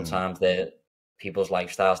 but then sometimes people's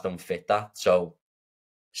lifestyles don't fit that. So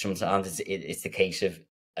sometimes it's the case of,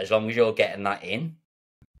 as long as you're getting that in,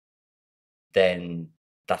 then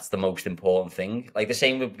that's the most important thing. Like the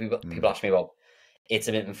same with people ask me about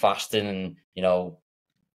intermittent fasting and,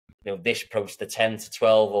 this approach to 10 to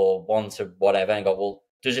 12 or 1 to whatever, and go, well,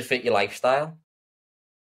 does it fit your lifestyle?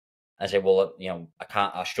 I say, well,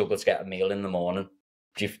 I struggle to get a meal in the morning.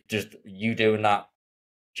 Just you doing that,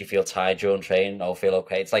 do you feel tired during training or feel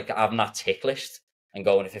okay? It's like having that tick list and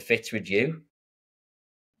going, if it fits with you,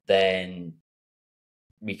 then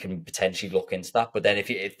we can potentially look into that. But then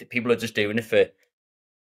if the people are just doing it for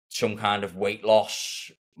some kind of weight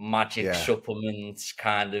loss, magic supplements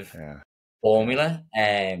kind of formula,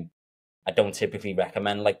 I don't typically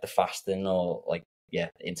recommend like the fasting or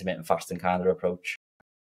intermittent fasting kind of approach.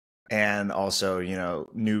 And also,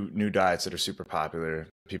 new diets that are super popular.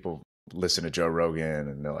 People listen to Joe Rogan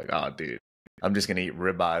and they're like, "Oh, dude, I'm just gonna eat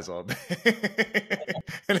ribeyes all day,"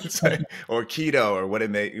 and it's like, or keto, or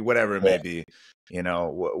whatever it may be.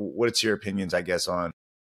 What's your opinions, I guess, on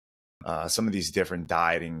some of these different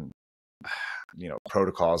dieting,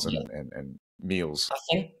 protocols and meals? I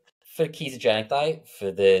think for ketogenic diet,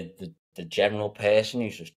 for the general person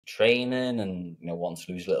who's just training and wants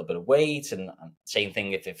to lose a little bit of weight, and same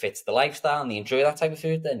thing if it fits the lifestyle and they enjoy that type of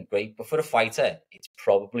food, then great. But for a fighter, it's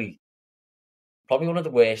probably one of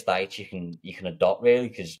the worst diets you can adopt, really,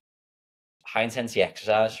 because high intensity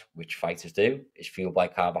exercise, which fighters do, is fueled by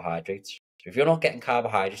carbohydrates. So if you're not getting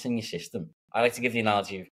carbohydrates in your system, I like to give the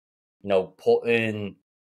analogy of putting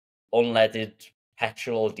unleaded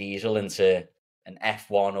petrol or diesel into an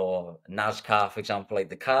F1 or a NASCAR, for example. Like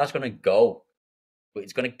the car's going to go, but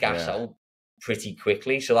it's going to gas out pretty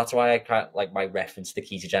quickly. So that's why I can't, like, my reference to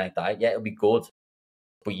ketogenic diet. Yeah, it'll be good,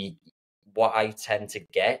 but what I tend to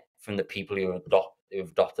get from the people who have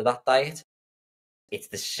adopted that diet, it's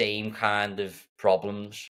the same kind of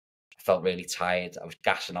problems. I felt really tired. I was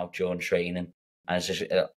gassing out during training, and it's just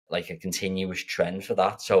like a continuous trend for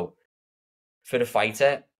that. So for the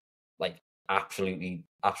fighter, like, absolutely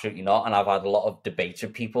not. And I've had a lot of debates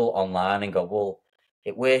with people online and go, well,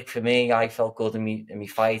 it worked for me. I felt good in me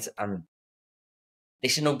fight. And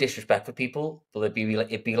this is no disrespect for people, but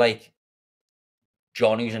it'd be like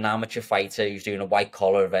John, who's an amateur fighter, who's doing a white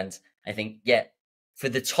collar event. I think, for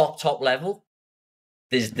the top level,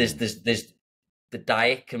 there's the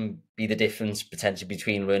diet can be the difference potentially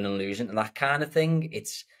between winning and losing, and that kind of thing.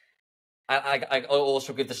 It's I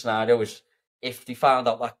also give the scenario is, if they found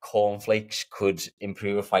out that cornflakes could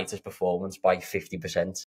improve a fighter's performance by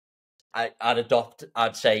 50%,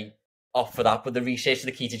 I'd say opt for that. But the research of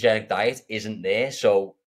the ketogenic diet isn't there,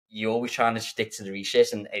 so you're always trying to stick to the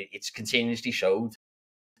research, and it's continuously showed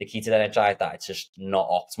the ketogenic diet that it's just not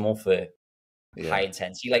optimal for high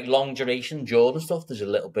intensity, like long duration Jordan stuff. There's a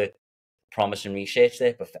little bit promising research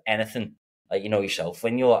there, but for anything, like, yourself,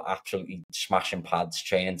 when you're absolutely smashing pads,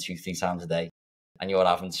 training 2-3 times a day, and you're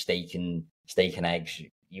having steak and eggs,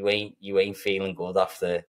 you ain't feeling good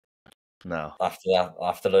after a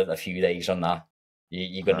few days on that.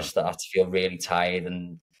 You're gonna start to feel really tired,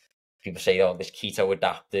 and people say, "Oh, this keto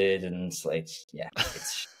adapted," and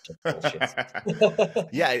it's bullshit.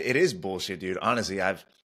 Yeah, it is bullshit, dude. Honestly, I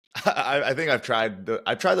think I've tried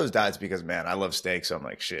those diets because, man, I love steak, so I'm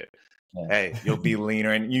like, shit. Yeah. Hey, you'll be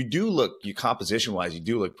leaner, and you composition wise, you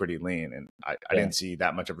do look pretty lean, and I didn't see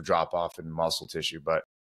that much of a drop off in muscle tissue, but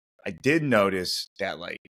I did notice that,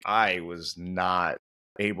 like, I was not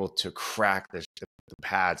able to crack the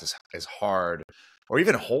pads as hard, or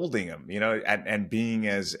even holding them, and being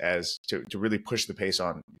as to really push the pace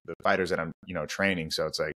on the fighters that I'm, training. So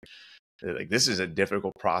it's like this is a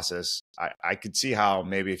difficult process. I could see how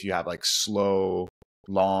maybe if you have like slow,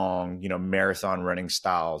 long, marathon running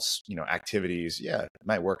styles, activities, it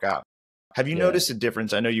might work out. Have you noticed a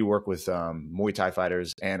difference? I know you work with Muay Thai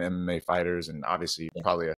fighters and MMA fighters, and obviously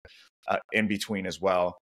probably in between as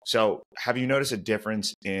well. So have you noticed a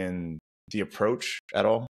difference in the approach at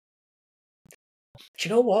all? Do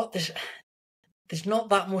you know what? There's not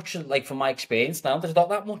that much, like, from my experience now, there's not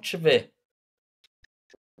that much of a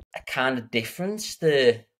kind of difference.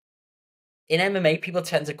 in MMA, people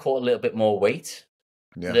tend to cut a little bit more weight,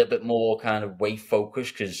 a Yeah. little bit more kind of weight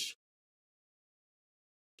focused, because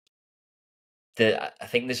I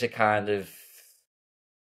think there's a kind of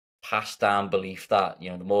passed down belief that,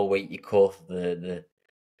 the more weight you cut, the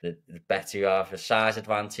better you are for size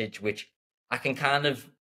advantage, which I can kind of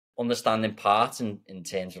understand in part in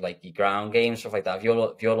terms of like your ground game, stuff like that. If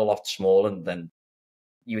you're a lot smaller, then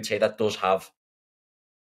you would say that does have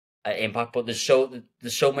an impact. But there's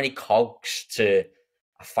so many cogs to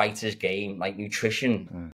a fighter's game, like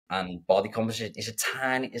nutrition and body composition is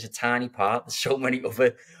a tiny part. There's so many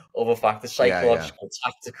other factors, psychological,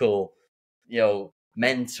 tactical,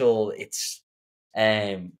 mental. It's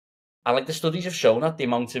and like the studies have shown that the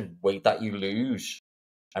amount of weight that you lose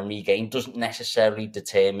and regain doesn't necessarily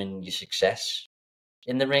determine your success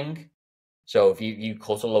in the ring. So if you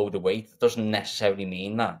cut a load of weight, it doesn't necessarily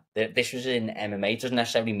mean that. This was in MMA, it doesn't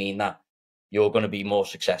necessarily mean that you're going to be more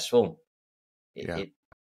successful. The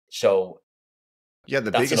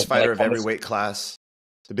biggest fighter of every weight class,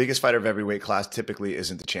 typically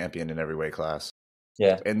isn't the champion in every weight class.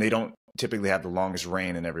 Yeah. And they don't typically have the longest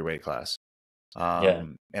reign in every weight class.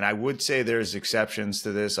 And I would say there's exceptions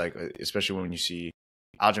to this, like especially when you see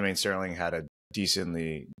Aljamain Sterling had a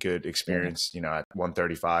decently good experience, at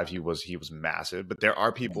 135. He was massive, but there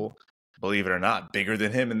are people, believe it or not, bigger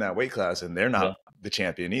than him in that weight class, and they're not the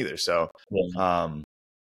champion either. So,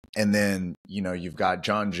 and then, you've got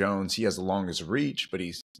John Jones. He has the longest reach, but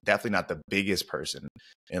he's definitely not the biggest person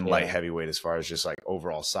in light heavyweight as far as just like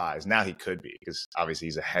overall size. Now he could be, because obviously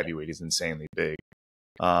he's a heavyweight. He's insanely big.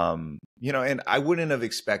 And I wouldn't have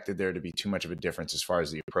expected there to be too much of a difference as far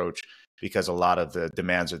as the approach, because a lot of the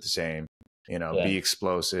demands are the same, be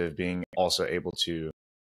explosive, being also able to,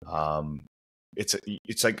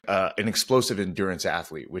 it's like an explosive endurance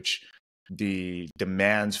athlete, which the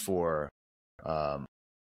demands for,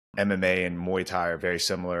 MMA and Muay Thai are very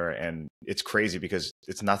similar. And it's crazy because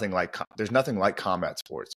there's nothing like combat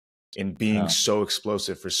sports in being so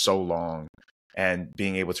explosive for so long and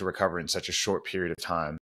being able to recover in such a short period of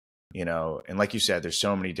time, and like you said, there's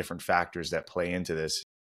so many different factors that play into this.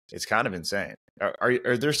 It's kind of insane.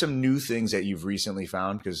 Are there some new things that you've recently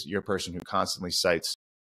found? Because you're a person who constantly cites,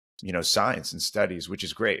 science and studies, which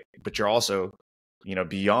is great, but you're also,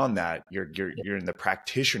 beyond that, you're in the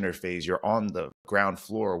practitioner phase. You're on the ground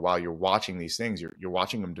floor while you're watching these things. You're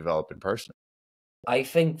watching them develop in person. I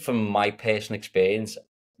think from my personal experience,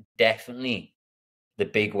 definitely the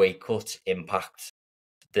big weight cuts impact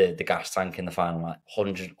the gas tank in the final match.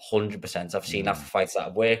 100%. I've seen that for fights that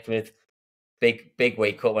I've worked with. Big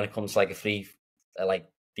weight cut when it comes to like a free, like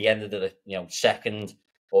the end of the second,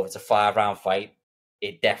 or if it's a 5-round fight,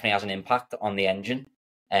 it definitely has an impact on the engine.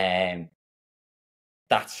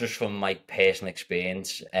 That's just from my personal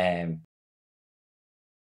experience. In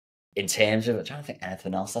terms of, I'm trying to think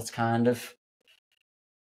anything else that's kind of.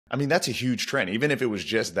 I mean, that's a huge trend. Even if it was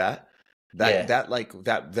just that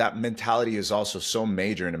mentality is also so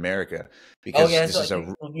major in America, because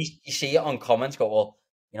you see it on comments. Go, well,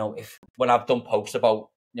 if when I've done posts about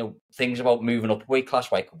things about moving up weight class,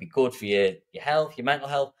 why it could be good for your health, your mental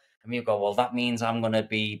health, and you go, well, that means I'm going to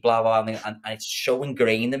be blah blah, and it's so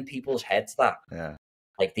ingrained in people's heads that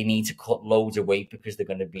like they need to cut loads of weight because they're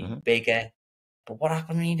going to be bigger. But what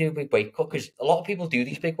happens when you do a big weight cut? Because a lot of people do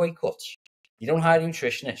these big weight cuts. You don't hire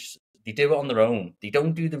nutritionists. They do it on their own. They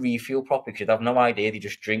don't do the refuel properly because they have no idea. They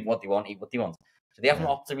just drink what they want, eat what they want. So they haven't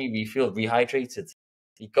optimally refueled, rehydrated.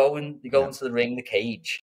 They go into the ring, the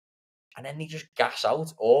cage, and then they just gas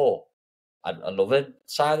out. Or another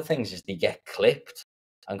side of things is they get clipped,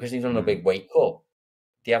 and because they've done a big weight cut,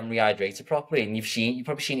 they haven't rehydrated properly. And you've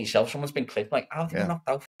probably seen it yourself. Someone's been clipped, like, how have they knocked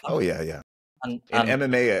out? Oh yeah. And in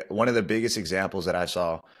MMA, one of the biggest examples that I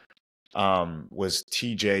saw was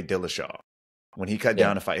TJ Dillashaw. When he cut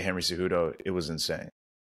down to fight Henry Cejudo, it was insane.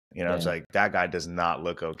 It's like, that guy does not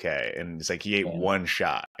look okay. And it's like he ate one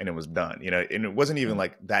shot and it was done, and it wasn't even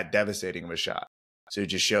like that devastating of a shot. So it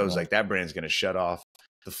just shows like that brain's going to shut off.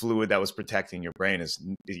 The fluid that was protecting your brain is,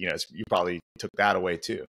 you probably took that away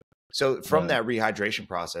too. So from that rehydration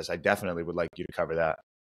process, I definitely would like you to cover that.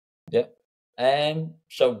 Yeah.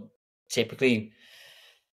 So typically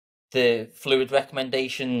the fluid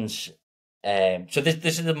recommendations, so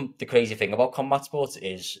this is the crazy thing about combat sports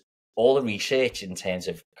is all the research in terms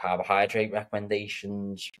of carbohydrate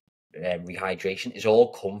recommendations, rehydration is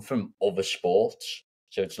all come from other sports.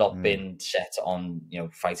 So it's not been set on,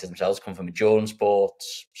 fighters themselves. Come from endurance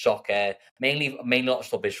sports, soccer, mainly a lot of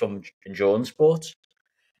stuff is from endurance sports.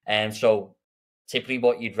 And so typically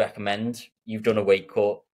what you'd recommend, you've done a weight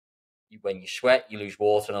cut. When you sweat, you lose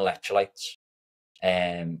water and electrolytes.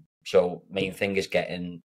 So main thing is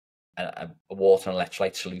getting a water and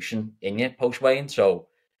electrolyte solution in you post weighing. So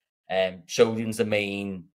sodium's the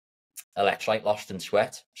main electrolyte lost in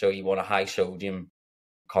sweat. So you want a high sodium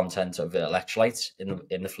content of electrolytes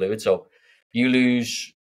in the fluid. So you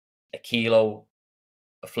lose a kilo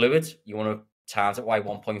of fluid, you want to times it by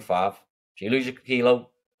 1.5. So you lose a kilo,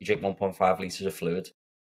 you drink 1.5 liters of fluid.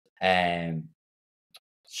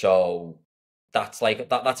 So that's like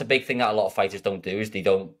that's a big thing that a lot of fighters don't do, is they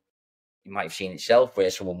don't. You might have seen it yourself where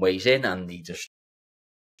someone weighs in and they just,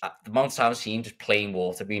 the amount of times I've seen just plain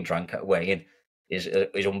water being drank at a weigh-in is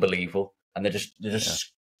unbelievable, and they're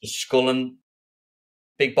just sculling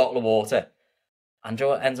big bottle of water. And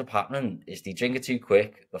what ends up happening is they drink it too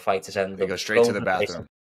quick. The fighters end They up go straight to the bathroom.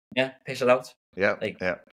 Piss it out. Yeah, like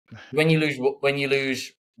yeah. when you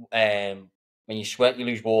sweat, you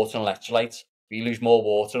lose water and electrolytes. But you lose more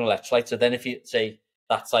water and electrolytes. So then if you say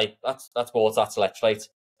that's water, that's electrolyte,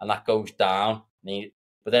 and that goes down.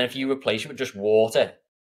 But then if you replace it with just water,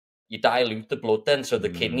 you dilute the blood then. So the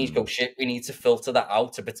kidneys go, shit, we need to filter that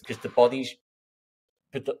out a bit, because the body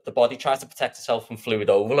tries to protect itself from fluid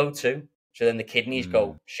overload too. So then the kidneys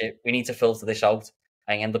go, shit, we need to filter this out,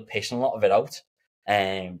 and end up pissing a lot of it out.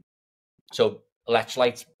 So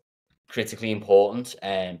electrolytes, critically important.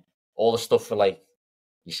 All the stuff for, like,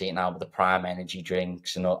 you see it now with the Prime energy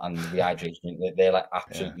drinks and the rehydration, they're like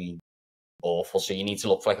absolutely awful. So you need to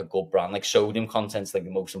look for like a good brand. Like sodium content's like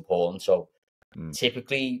the most important. So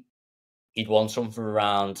typically you'd want something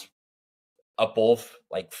around above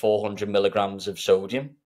like 400 milligrams of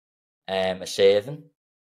sodium a serving.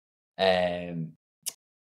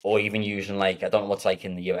 Or even using, like, I don't know what's like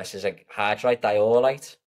in the US, is like hydrite,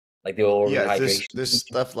 diorite, like the oral rehydration. This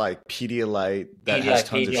stuff like Pedialyte that has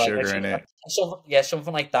tons of sugar in it. So yeah,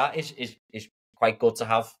 something like that is quite good to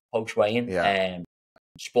have post weighing. Yeah.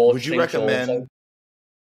 Sports would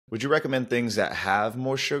you recommend things that have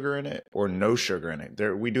more sugar in it or no sugar in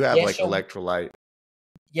it? We do have electrolyte.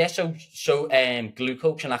 Yeah, so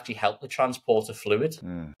glucose can actually help the transport of fluid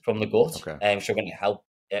from the gut. Okay. So when you help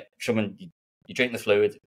someone, you drink the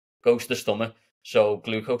fluid, goes to the stomach. So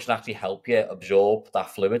glucose can actually help you absorb that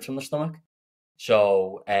fluid from the stomach.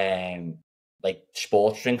 So like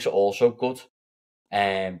sports drinks are also good,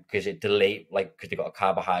 because it because they've got a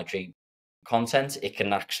carbohydrate content. It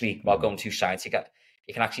can actually, without going too scientific,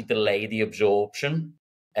 it can actually delay the absorption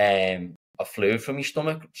of fluid from your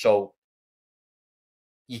stomach. So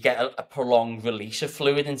you get a prolonged release of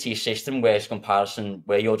fluid into your system, whereas comparison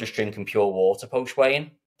where you're just drinking pure water post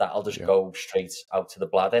weighing, that'll just go straight out to the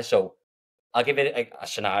bladder. So I'll give it a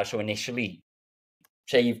scenario. So initially,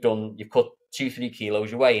 say you've cut 2-3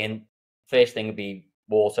 kilos, you weigh in, first thing would be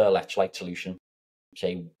water, electrolyte solution,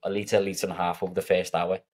 say a litre and a half over the first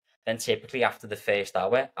hour. Then typically after the first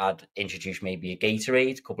hour, I'd introduce maybe a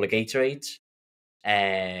couple of Gatorades,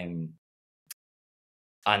 and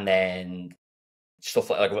then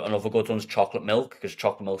stuff like another good one's chocolate milk, because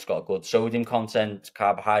chocolate milk's got a good sodium content,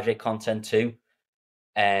 carbohydrate content too.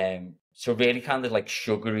 So really kind of like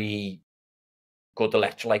sugary, good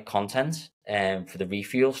electrolyte content for the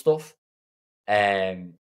refuel stuff.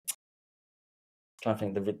 Trying to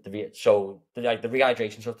think the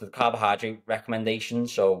rehydration stuff, the carbohydrate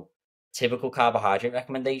recommendations. So typical carbohydrate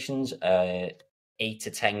recommendations 8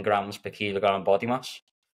 to 10 grams per kilogram body mass.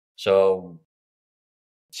 So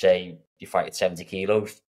say you fight at 70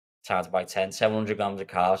 kilos, times by 10, 700 grams of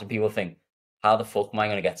carbs, and people think, how the fuck am I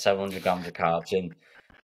going to get 700 grams of carbs in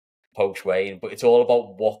post weighing? But it's all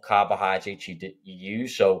about what carbohydrates you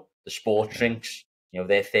use. So the sports drinks, they're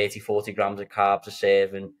 30-40 grams of carbs a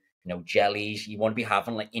serving. Jellies, you want to be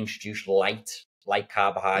having introduced light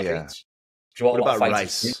carbohydrates. Yeah. What about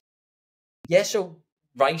rice? Yeah, so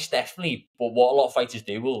rice definitely. But what a lot of fighters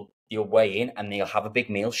do, they'll weigh in and they'll have a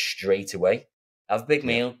big meal straight away. Have a big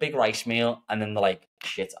meal, big rice meal, and then they're like,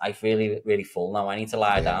 shit, I feel really, really full now. I need to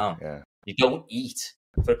lie down. Yeah. You don't eat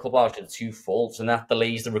for a couple hours because you're too full, so that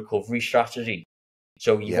delays the recovery strategy.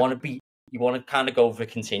 So you want to kind of go for a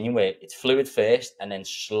continuum where it's fluid first, and then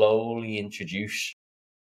slowly introduce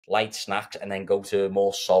light snacks, and then go to a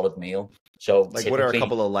more solid meal. So what are a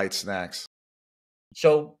couple of light snacks?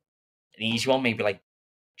 So an easy one, maybe like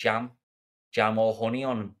jam or honey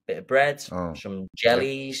on a bit of bread, some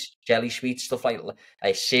jellies, jelly sweets, stuff like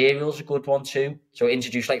cereal's a good one too. So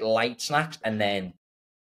introduce light snacks, and then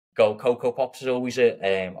go Cocoa Pops is always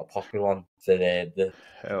a popular one for the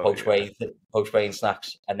post-weighing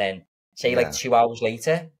snacks. And then say 2 hours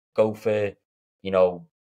later, go for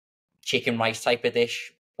chicken rice type of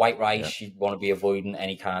dish, white rice. You want to be avoiding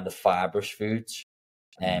any kind of fibrous foods,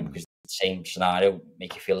 because the same scenario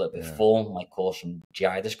make you feel a little bit full, might cause some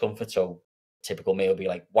GI discomfort. So typical meal would be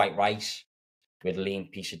like white rice, with a lean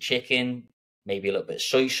piece of chicken, maybe a little bit of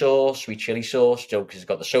soy sauce, sweet chili sauce, because it's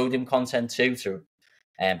got the sodium content too to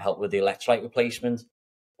help with the electrolyte replacement.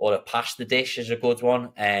 Or a pasta dish is a good one.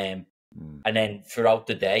 And then throughout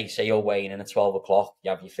the day, say you're weighing in at 12 o'clock, you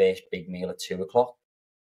have your first big meal at 2 o'clock.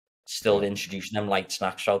 Still introducing them light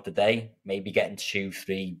snacks throughout the day, maybe getting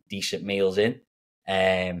 2-3 decent meals in.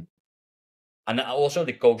 And also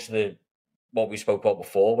it goes to what we spoke about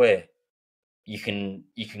before, where you can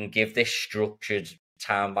give this structured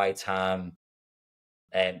time by time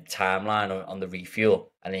timeline on the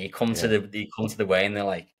refuel, and then you come to the weigh and they're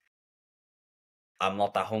like, I'm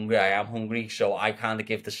not that hungry, I am hungry. So I kind of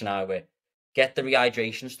give the scenario where get the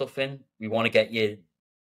rehydration stuff in. We want to get you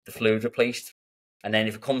the fluid replaced. And then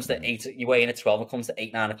if it comes to 8, you weigh in at 12, it comes to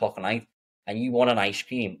 8, 9 o'clock at night, and you want an ice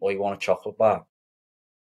cream or you want a chocolate bar,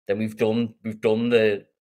 then we've done the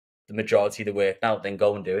majority of the work now, then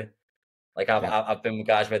go and do it. Like I've been with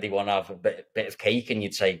guys where they want to have a bit of cake, and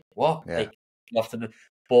you'd say, what? Yeah. Like,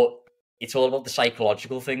 but it's all about the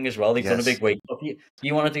psychological thing as well. They've done a big weight.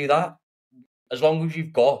 You want to do that? As long as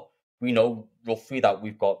we know roughly that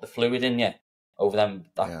we've got the fluid in you over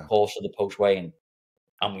that course of the post weighing,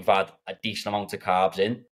 and we've had a decent amount of carbs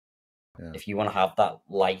in. Yeah. If you want to have that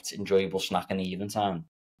light, enjoyable snack in the evening time,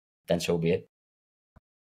 then so be it.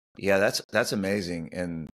 Yeah, that's amazing,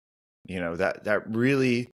 and that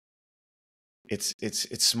really, it's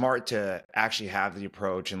smart to actually have the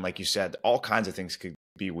approach. And like you said, all kinds of things could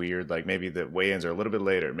be weird. Like maybe the weigh-ins are a little bit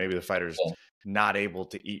later. Maybe the fighter's not able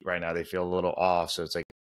to eat right now. They feel a little off. So it's like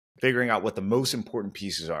figuring out what the most important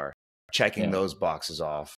pieces are, checking those boxes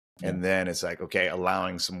off. And then it's like, okay,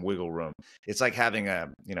 allowing some wiggle room. It's like having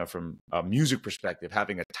from a music perspective,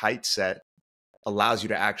 having a tight set allows you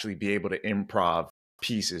to actually be able to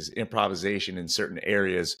improvisation in certain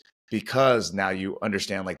areas, because now you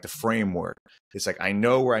understand like the framework. It's like, I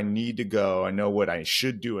know where I need to go. I know what I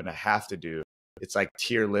should do and I have to do. It's like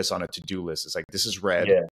tier lists on a to-do list. It's like, this is red,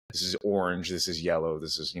 this is orange, this is yellow,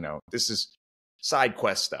 this is, this is side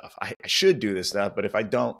quest stuff. I should do this stuff, but if I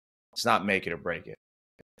don't, it's not make it or break it.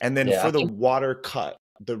 And then for the water cut,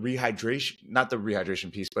 the rehydration, not the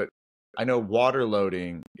rehydration piece, but I know water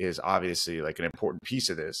loading is obviously like an important piece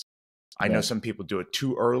of this. I know some people do it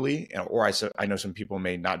too early, or I know some people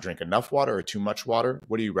may not drink enough water or too much water.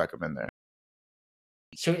 What do you recommend there?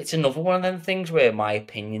 So it's another one of them things where my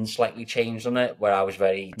opinion slightly changed on it, where I was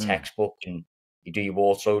very textbook, and you do your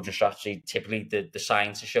water loading strategy. Typically, the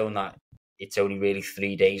science has shown that it's only really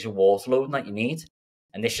 3 days of water loading that you need.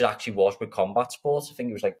 And this actually was with combat sports. I think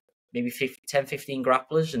it was like maybe 10, 15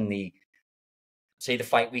 grapplers. And the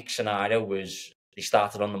fight week scenario was they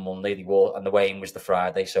started on the Monday, and the weigh-in was the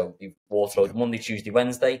Friday. So you water load Monday, Tuesday,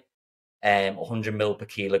 Wednesday, 100 mil per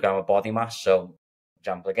kilogram of body mass. So,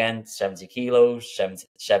 example again, 70 kilos,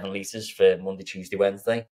 7 litres for Monday, Tuesday,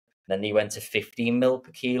 Wednesday. And then they went to 15 mil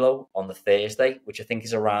per kilo on the Thursday, which I think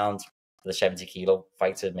is around, for the 70 kilo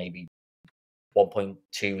fighter, maybe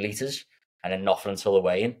 1.2 litres. And then nothing until the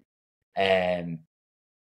weigh-in. And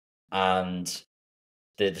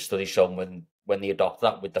the study shown when they adopted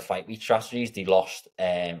that with the fight week strategies, they lost,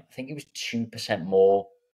 I think it was 2% more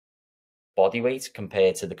body weight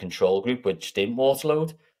compared to the control group, which didn't water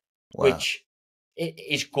load, which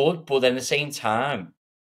is good. But then at the same time,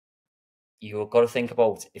 you've got to think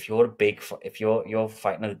about if you're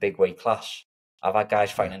fighting at a big weight class. I've had guys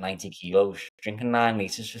fighting at 90 kilos, drinking 9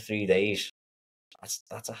 litres for 3 days.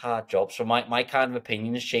 That's a hard job. So my kind of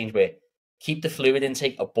opinion has changed, where keep the fluid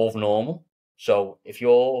intake above normal. So if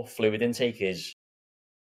your fluid intake is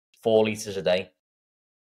 4 litres a day,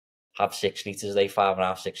 have 6 litres a day,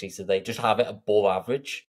 5.5, 6 litres a day. Just have it above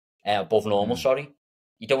average, above normal, sorry.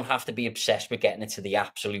 You don't have to be obsessed with getting it to the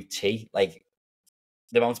absolute T. Like,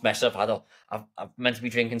 the amount of mess I've had, I'm meant to be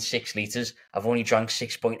drinking 6 litres. I've only drank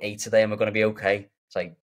 6.8 today, and we're going to be okay. It's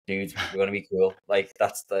like, dude, we're going to be cool. Like,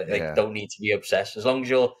 don't need to be obsessed. As long as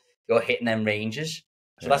you're hitting them ranges.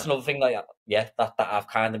 So that's another thing, like, that I've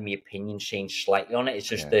kind of, my opinion changed slightly on it. It's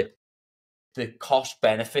just the cost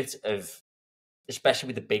benefit of, especially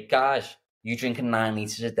with the big guys, you drinking 9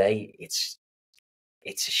 litres a day, it's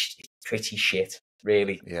pretty shit,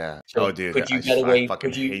 really. Yeah. So dude, could you get away? I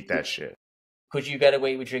hate that shit. Could you get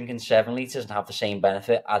away with drinking 7 litres and have the same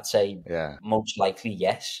benefit? I'd say most likely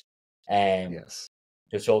yes. Yes.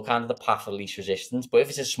 It's all kind of the path of least resistance. But if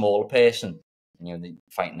it's a smaller person, they're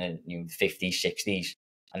fighting the 50s, 60s,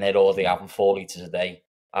 and they're already having 4 litres a day,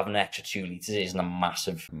 having an extra 2 litres isn't a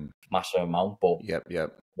massive amount. But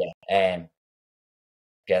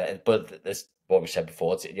but that's what we said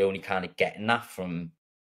before. You're only kind of getting that from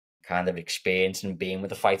kind of experience and being with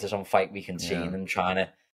the fighters on fight week and seeing them trying to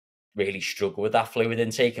really struggle with that fluid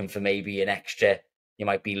intake, and for maybe you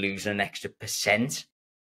might be losing an extra %.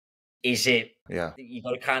 Is it? Yeah. You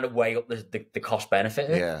got to kind of weigh up the cost benefit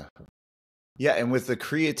of it. Yeah. Yeah. And with the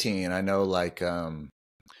creatine, I know like,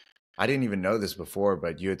 I didn't even know this before,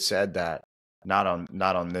 but you had said that not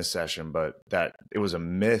on this session, but that it was a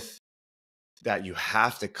myth that you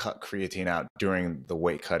have to cut creatine out during the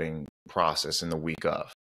weight cutting process in the week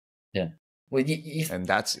of. Yeah. Well, and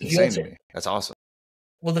that's insane to me. That's awesome.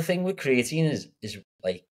 Well, the thing with creatine is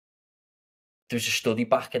like, there's a study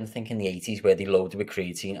back in, I think, in the 80s where they loaded with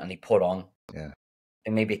creatine and they put on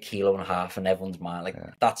maybe 1.5 kilos in everyone's mind. Like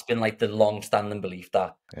that's been like the long-standing belief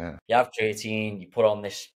that you have creatine, you put on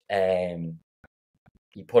this,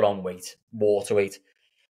 you put on weight, water weight.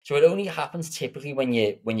 So it only happens typically when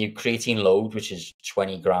you creatine load, which is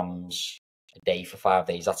 20 grams a day for 5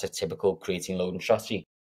 days. That's a typical creatine loading strategy.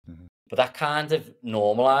 Mm-hmm. But that kind of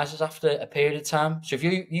normalizes after a period of time. So if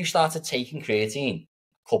you started taking creatine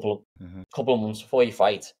couple of months before you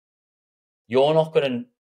fight, you're not gonna.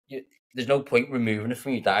 There's no point removing it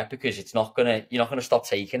from your diet because you're not gonna stop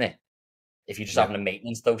taking it if you're just having a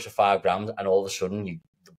maintenance dose of 5 grams and all of a sudden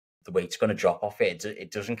the weight's gonna drop off it.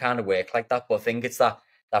 It doesn't kind of work like that. But I think it's that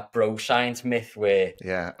bro science myth where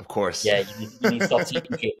of course, you need to stop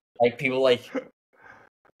taking it. Like people like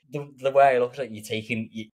the way I look at it,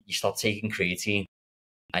 you stop taking creatine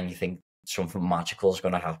and you think something magical is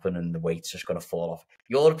going to happen and the weight's just going to fall off.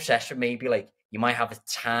 Your obsession maybe like you might have a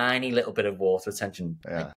tiny little bit of water retention,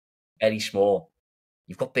 like very small.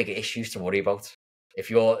 You've got bigger issues to worry about.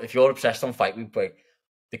 If you're obsessed on fight week, like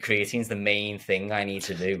the creatine's the main thing I need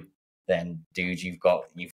to do, then dude, you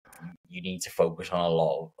need to focus on a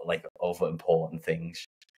lot of like other important things.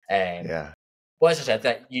 But as I said,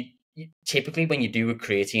 that you typically when you do a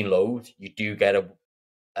creatine load, you do get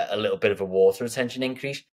a little bit of a water retention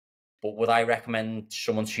increase. But would I recommend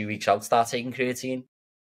someone 2 weeks out start taking creatine?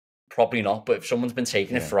 Probably not. But if someone's been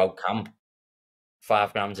taking it throughout camp,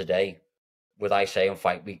 5 grams a day, would I say on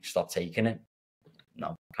fight week stop taking it?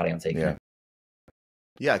 No, carry on taking it.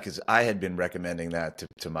 Yeah, because I had been recommending that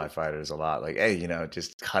to my fighters a lot. Like, hey,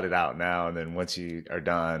 just cut it out now, and then once you are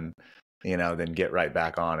done, then get right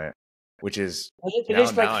back on it. Which is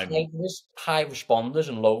there's high responders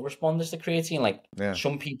and low responders to creatine. Like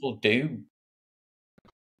some people do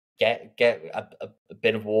get a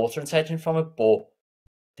bit of water retention from it, but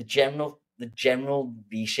the general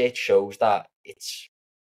research shows that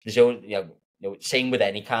there's only same with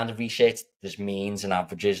any kind of research. There's means and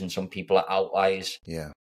averages, and some people are outliers.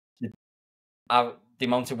 The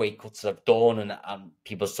amount of weight cuts I've done and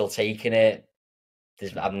people still taking it.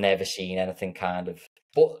 I've never seen anything kind of.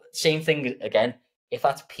 But same thing again. If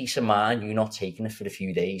that's peace of mind, you're not taking it for a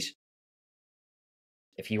few days.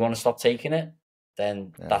 If you want to stop taking it,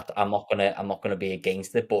 then that I'm not gonna be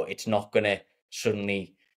against it. But it's not gonna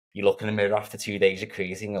suddenly you look in the mirror after 2 days of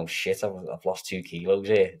creatine. Oh shit! I've lost 2 kilos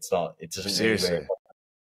here. It's not. It doesn't seriously. Really work.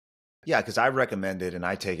 Yeah, because I recommend it and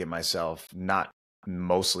I take it myself, not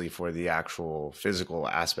mostly for the actual physical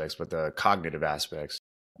aspects, but the cognitive aspects.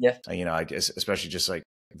 Yeah. I guess especially just like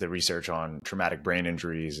the research on traumatic brain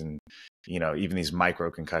injuries and, even these micro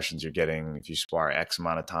concussions you're getting if you spar X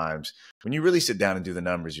amount of times. When you really sit down and do the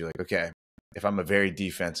numbers, you're like, okay, if I'm a very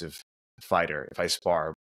defensive fighter, if I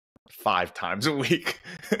spar 5 times a week,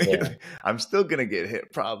 I'm still going to get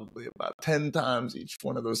hit probably about 10 times each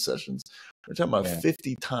one of those sessions. We're talking about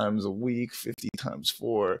 50 times a week, 50 times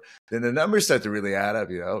 4. Then the numbers start to really add up.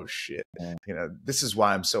 Oh shit. This is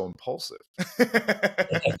why I'm so impulsive.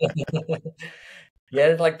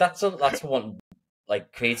 Like that's one.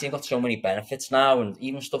 Like creatine got so many benefits now, and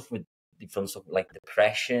even stuff from stuff like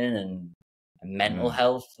depression and mental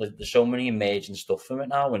health. There's so many amazing stuff from it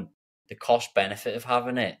now, and the cost benefit of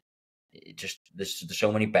having it there's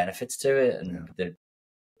so many benefits to it, and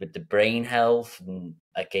with the brain health. And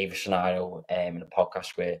I gave a scenario in a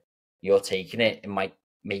podcast where you're taking it, it might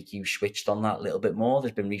make you switched on that a little bit more.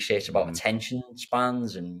 There's been research about attention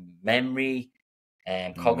spans and memory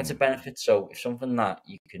and cognitive benefits. So if something that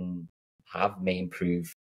you can have may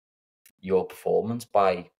improve your performance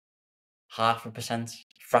by 0.5%,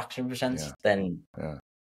 fraction of a percent, then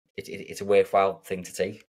it's a worthwhile thing to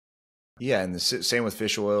take. Yeah, and the same with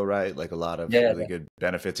fish oil, right? Like a lot of really good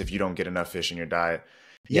benefits if you don't get enough fish in your diet.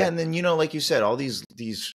 Yeah, and then like you said, all these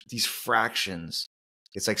fractions,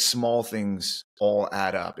 it's like small things all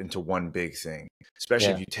add up into one big thing.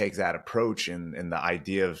 Especially if you take that approach and the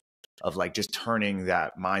idea of like just turning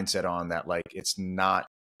that mindset on that like it's not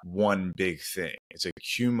one big thing. It's a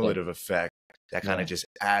cumulative effect that kind of just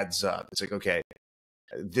adds up. It's like, okay,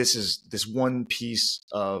 this is this one piece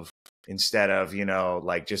of, instead of,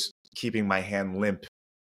 like just keeping my hand limp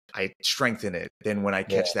I strengthen it. Then when I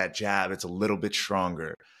Yeah. catch that jab, it's a little bit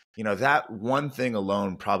stronger. You know, that one thing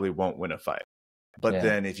alone probably won't win a fight. But Yeah.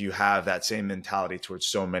 then if you have that same mentality towards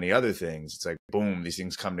so many other things, it's like, boom, these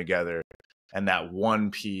things come together. And that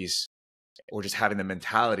one piece, or just having the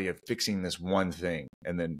mentality of fixing this one thing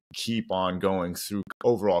and then keep on going through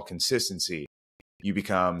overall consistency, you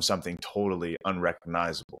become something totally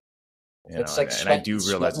unrecognizable. You know, It's like and I do realize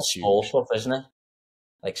sweating the it's small huge. stuff, isn't it?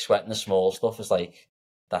 Like sweating the small stuff is like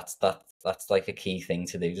that's like a key thing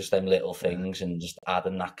to do. Just them little Yeah. things and just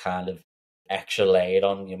adding that kind of extra layer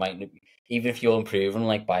on. You might even if you're improving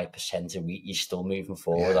like by 1% a week, you're still moving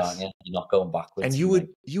forward, aren't Yes. you? You're not going And backwards. And like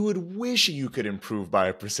you would wish you could improve by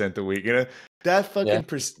 1% a week. You know, that yeah,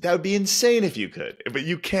 fucking that would be insane if you could, but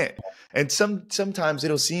you can't. And sometimes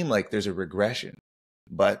it'll seem like there's a regression,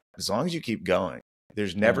 but as long as you keep going,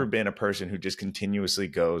 there's yeah. never been a person who just continuously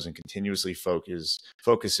goes and continuously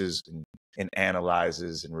focuses and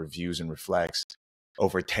analyzes and reviews and reflects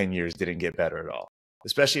over 10 years didn't get better at all.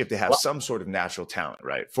 Especially if they have Well, some sort of natural talent,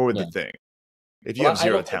 right? For the yeah. thing. If you Well, have I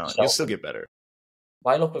zero look at talent, you'll myself. still get better.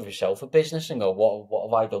 I look at yourself a business and go, what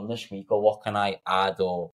have I done this week, or what can I add,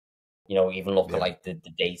 or even look at Yeah. like the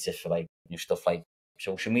data for like stuff like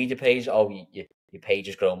social media page. Oh, your page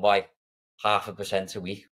has grown by 0.5% a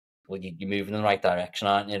week. Well, you're moving in the right direction,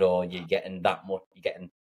 aren't you? Or you're getting that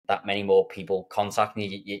many more people contacting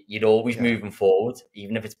you. You're always Yeah. moving forward,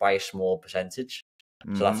 even if it's by a small percentage.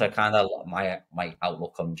 So that's Mm-hmm. a kind of my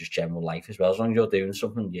outlook on just general life as well. As long as you're doing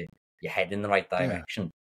something, you're heading in the right Yeah. direction.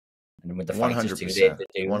 And then with the fighters too, they're 100%.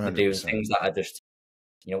 doing 100%. things that are just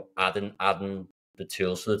adding the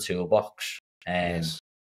tools to the toolbox. Yes.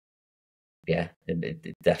 Yeah,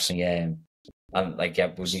 it definitely. And like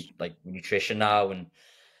like nutrition now, and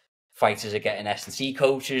fighters are getting S&C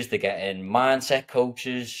coaches, they're getting mindset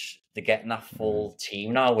coaches, they're getting that Mm. full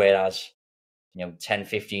team now. Whereas 10,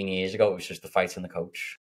 15 years ago, it was just the fighter and the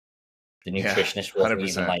coach. The Yeah. nutritionist wasn't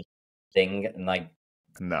even 100%. like thing, and like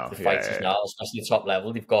No. the Yeah. fighters Yeah. now, especially top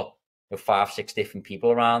level, they've got 5, 6 different people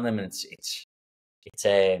around them, and it's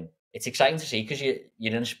exciting to see because you're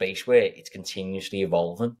in a space where it's continuously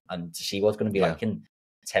evolving, and to see what's going to be Yeah. like in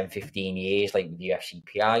 10, 15 years, like with the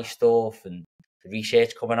UFCPI stuff and the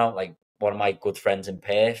research coming out. Like one of my good friends in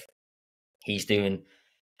Perth, he's doing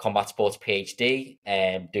combat sports PhD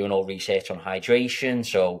and doing all research on hydration.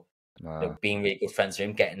 So being really good friends with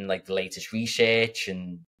him, getting like the latest research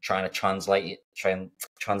and trying to try and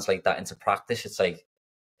translate that into practice. It's like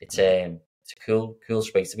it's a cool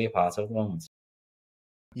space to be a part of at the moment.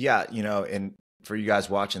 Yeah. And for you guys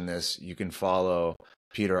watching this, you can follow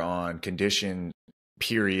Peter on Condition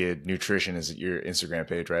Period Nutrition is your Instagram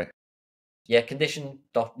page, right? Yeah, condition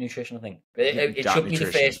dot nutrition. I think it Dot should be the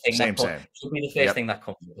nutrition. first thing that Same, same. should be the first Yep. thing that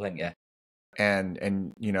comes. I think, yeah.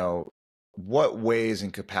 And what ways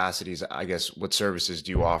and capacities, I guess, what services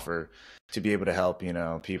do you offer to be able to help,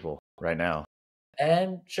 people right now?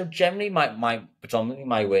 So generally, my predominantly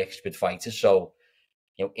my work is with fighters. So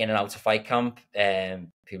in and out of fight camp,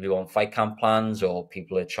 people who want fight camp plans, or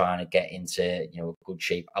people who are trying to get into good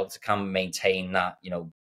shape out of camp, maintain that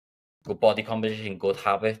good body composition, good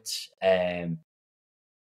habits. And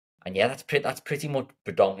yeah, that's pretty much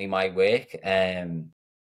predominantly my work.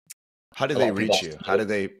 How do A lot they of people reach ask you? How me, do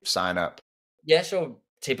they sign up? yeah, so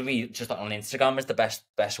typically just on Instagram is the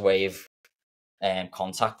best way of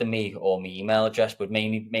contacting me, or my email address, but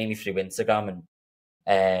mainly through Instagram.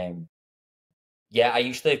 And yeah, I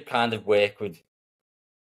used to kind of work with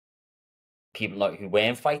people like who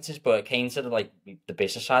weren't fighters, but it came to the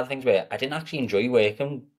business side of things where I didn't actually enjoy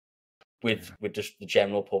working with just the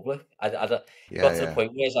general public. I Yeah, got to the yeah,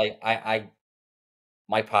 point where it's like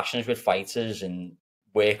my passion is with fighters and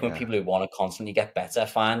working with yeah, people who want to constantly get better. I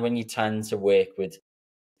find when you tend to work with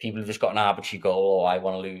people who've just got an arbitrary goal, or I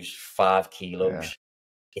want to lose 5 kilos,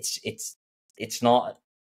 yeah, it's not,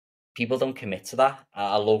 people don't commit to that.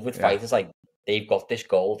 I love with yeah, fighters, like they've got this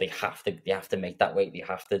goal, they have to make that weight, they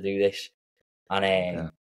have to do this, and yeah.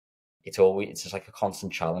 it's just like a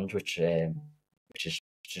constant challenge, which is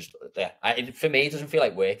just yeah. For me, it doesn't feel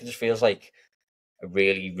like work. It just feels like a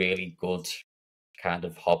really really good kind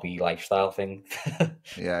of hobby lifestyle thing.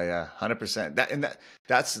 Yeah, yeah, 100%.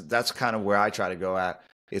 That's kind of where I try to go at.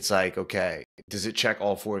 It's like, okay, does it check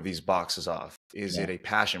all four of these boxes off? Is Yeah, it a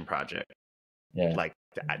passion project? yeah, Like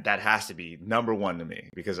that has to be number one to me,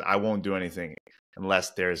 because I won't do anything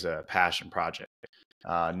unless there's a passion project.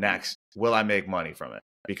 Next, will I make money from it?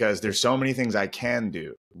 Because there's so many things I can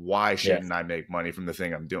do. Why yeah, shouldn't I make money from the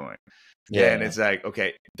thing I'm doing? Then yeah, it's like,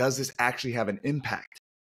 okay, does this actually have an impact?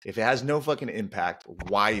 If it has no fucking impact,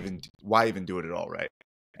 why even do it at all, right?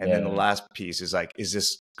 And then the yeah, last piece is like, is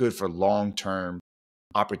this good for long term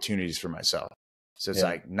opportunities for myself. So it's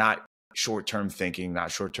like not short-term thinking,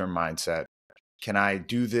 not short-term mindset. Can I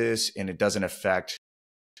do this and it doesn't affect,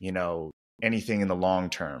 you know, anything in the long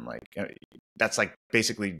term? Like that's like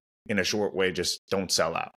basically in a short way, just don't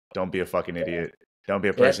sell out. Don't be a fucking idiot. Don't be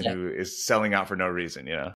a person who is selling out for no reason,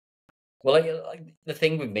 you know? Well, like the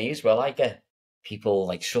thing with me as well, I get people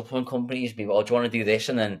like supplement companies, people, oh, do you want to do this?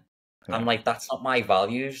 And then I'm like, that's not my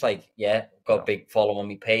values. Like, yeah, got a big follow on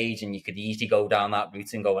my page, and you could easily go down that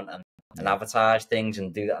route and go and advertise things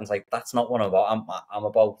and do that. And it's like, that's not what I'm about. I'm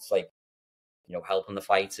about like, you know, helping the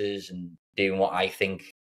fighters and doing what I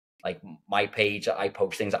think. Like my page, I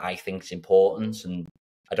post things that I think is important, and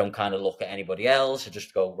I don't kind of look at anybody else. I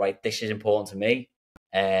just go, right, this is important to me.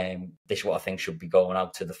 This is what I think should be going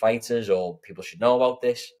out to the fighters, or people should know about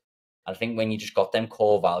this. And I think when you just got them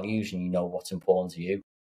core values and you know what's important to you,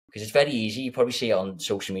 because it's very easy. You probably see it on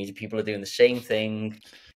social media. People are doing the same thing,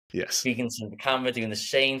 speaking to the camera, doing the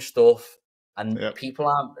same stuff, and people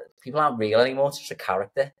aren't real anymore. It's just a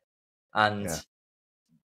character. And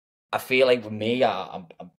I feel like with me, I'm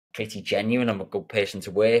pretty genuine. I'm a good person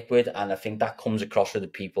to work with, and I think that comes across with the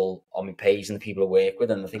people on my page and the people I work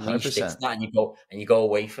with. And I think when you stick to that and you go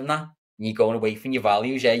away from that, and you're going away from your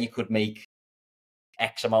values, you could make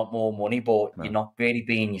X amount more money, but you're not really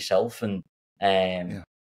being yourself. And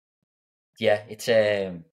it's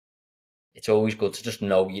always good to just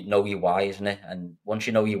know your why, isn't it? And once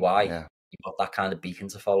you know your why, you've got that kind of beacon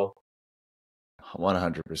to follow.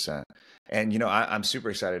 100%. And, you know, I'm super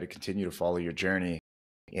excited to continue to follow your journey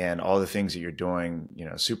and all the things that you're doing, you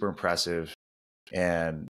know, super impressive.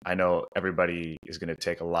 And I know everybody is going to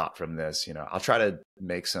take a lot from this. You know, I'll try to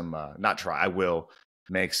make some, I will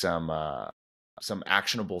make some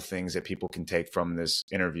actionable things that people can take from this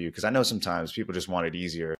interview. Because I know sometimes people just want it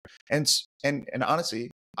easier. And honestly,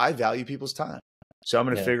 I value people's time. So I'm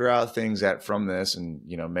going to figure out things that from this and,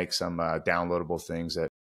 you know, make some downloadable things that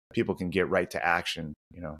people can get right to action.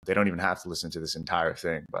 You know, they don't even have to listen to this entire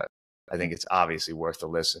thing, but I think it's obviously worth the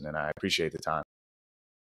listen, and I appreciate the time.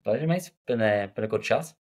 Pleasure, mate. Been a good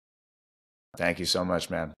chat. Thank you so much,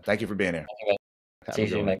 man. Thank you for being here. See you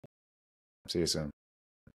soon, mate. See you soon.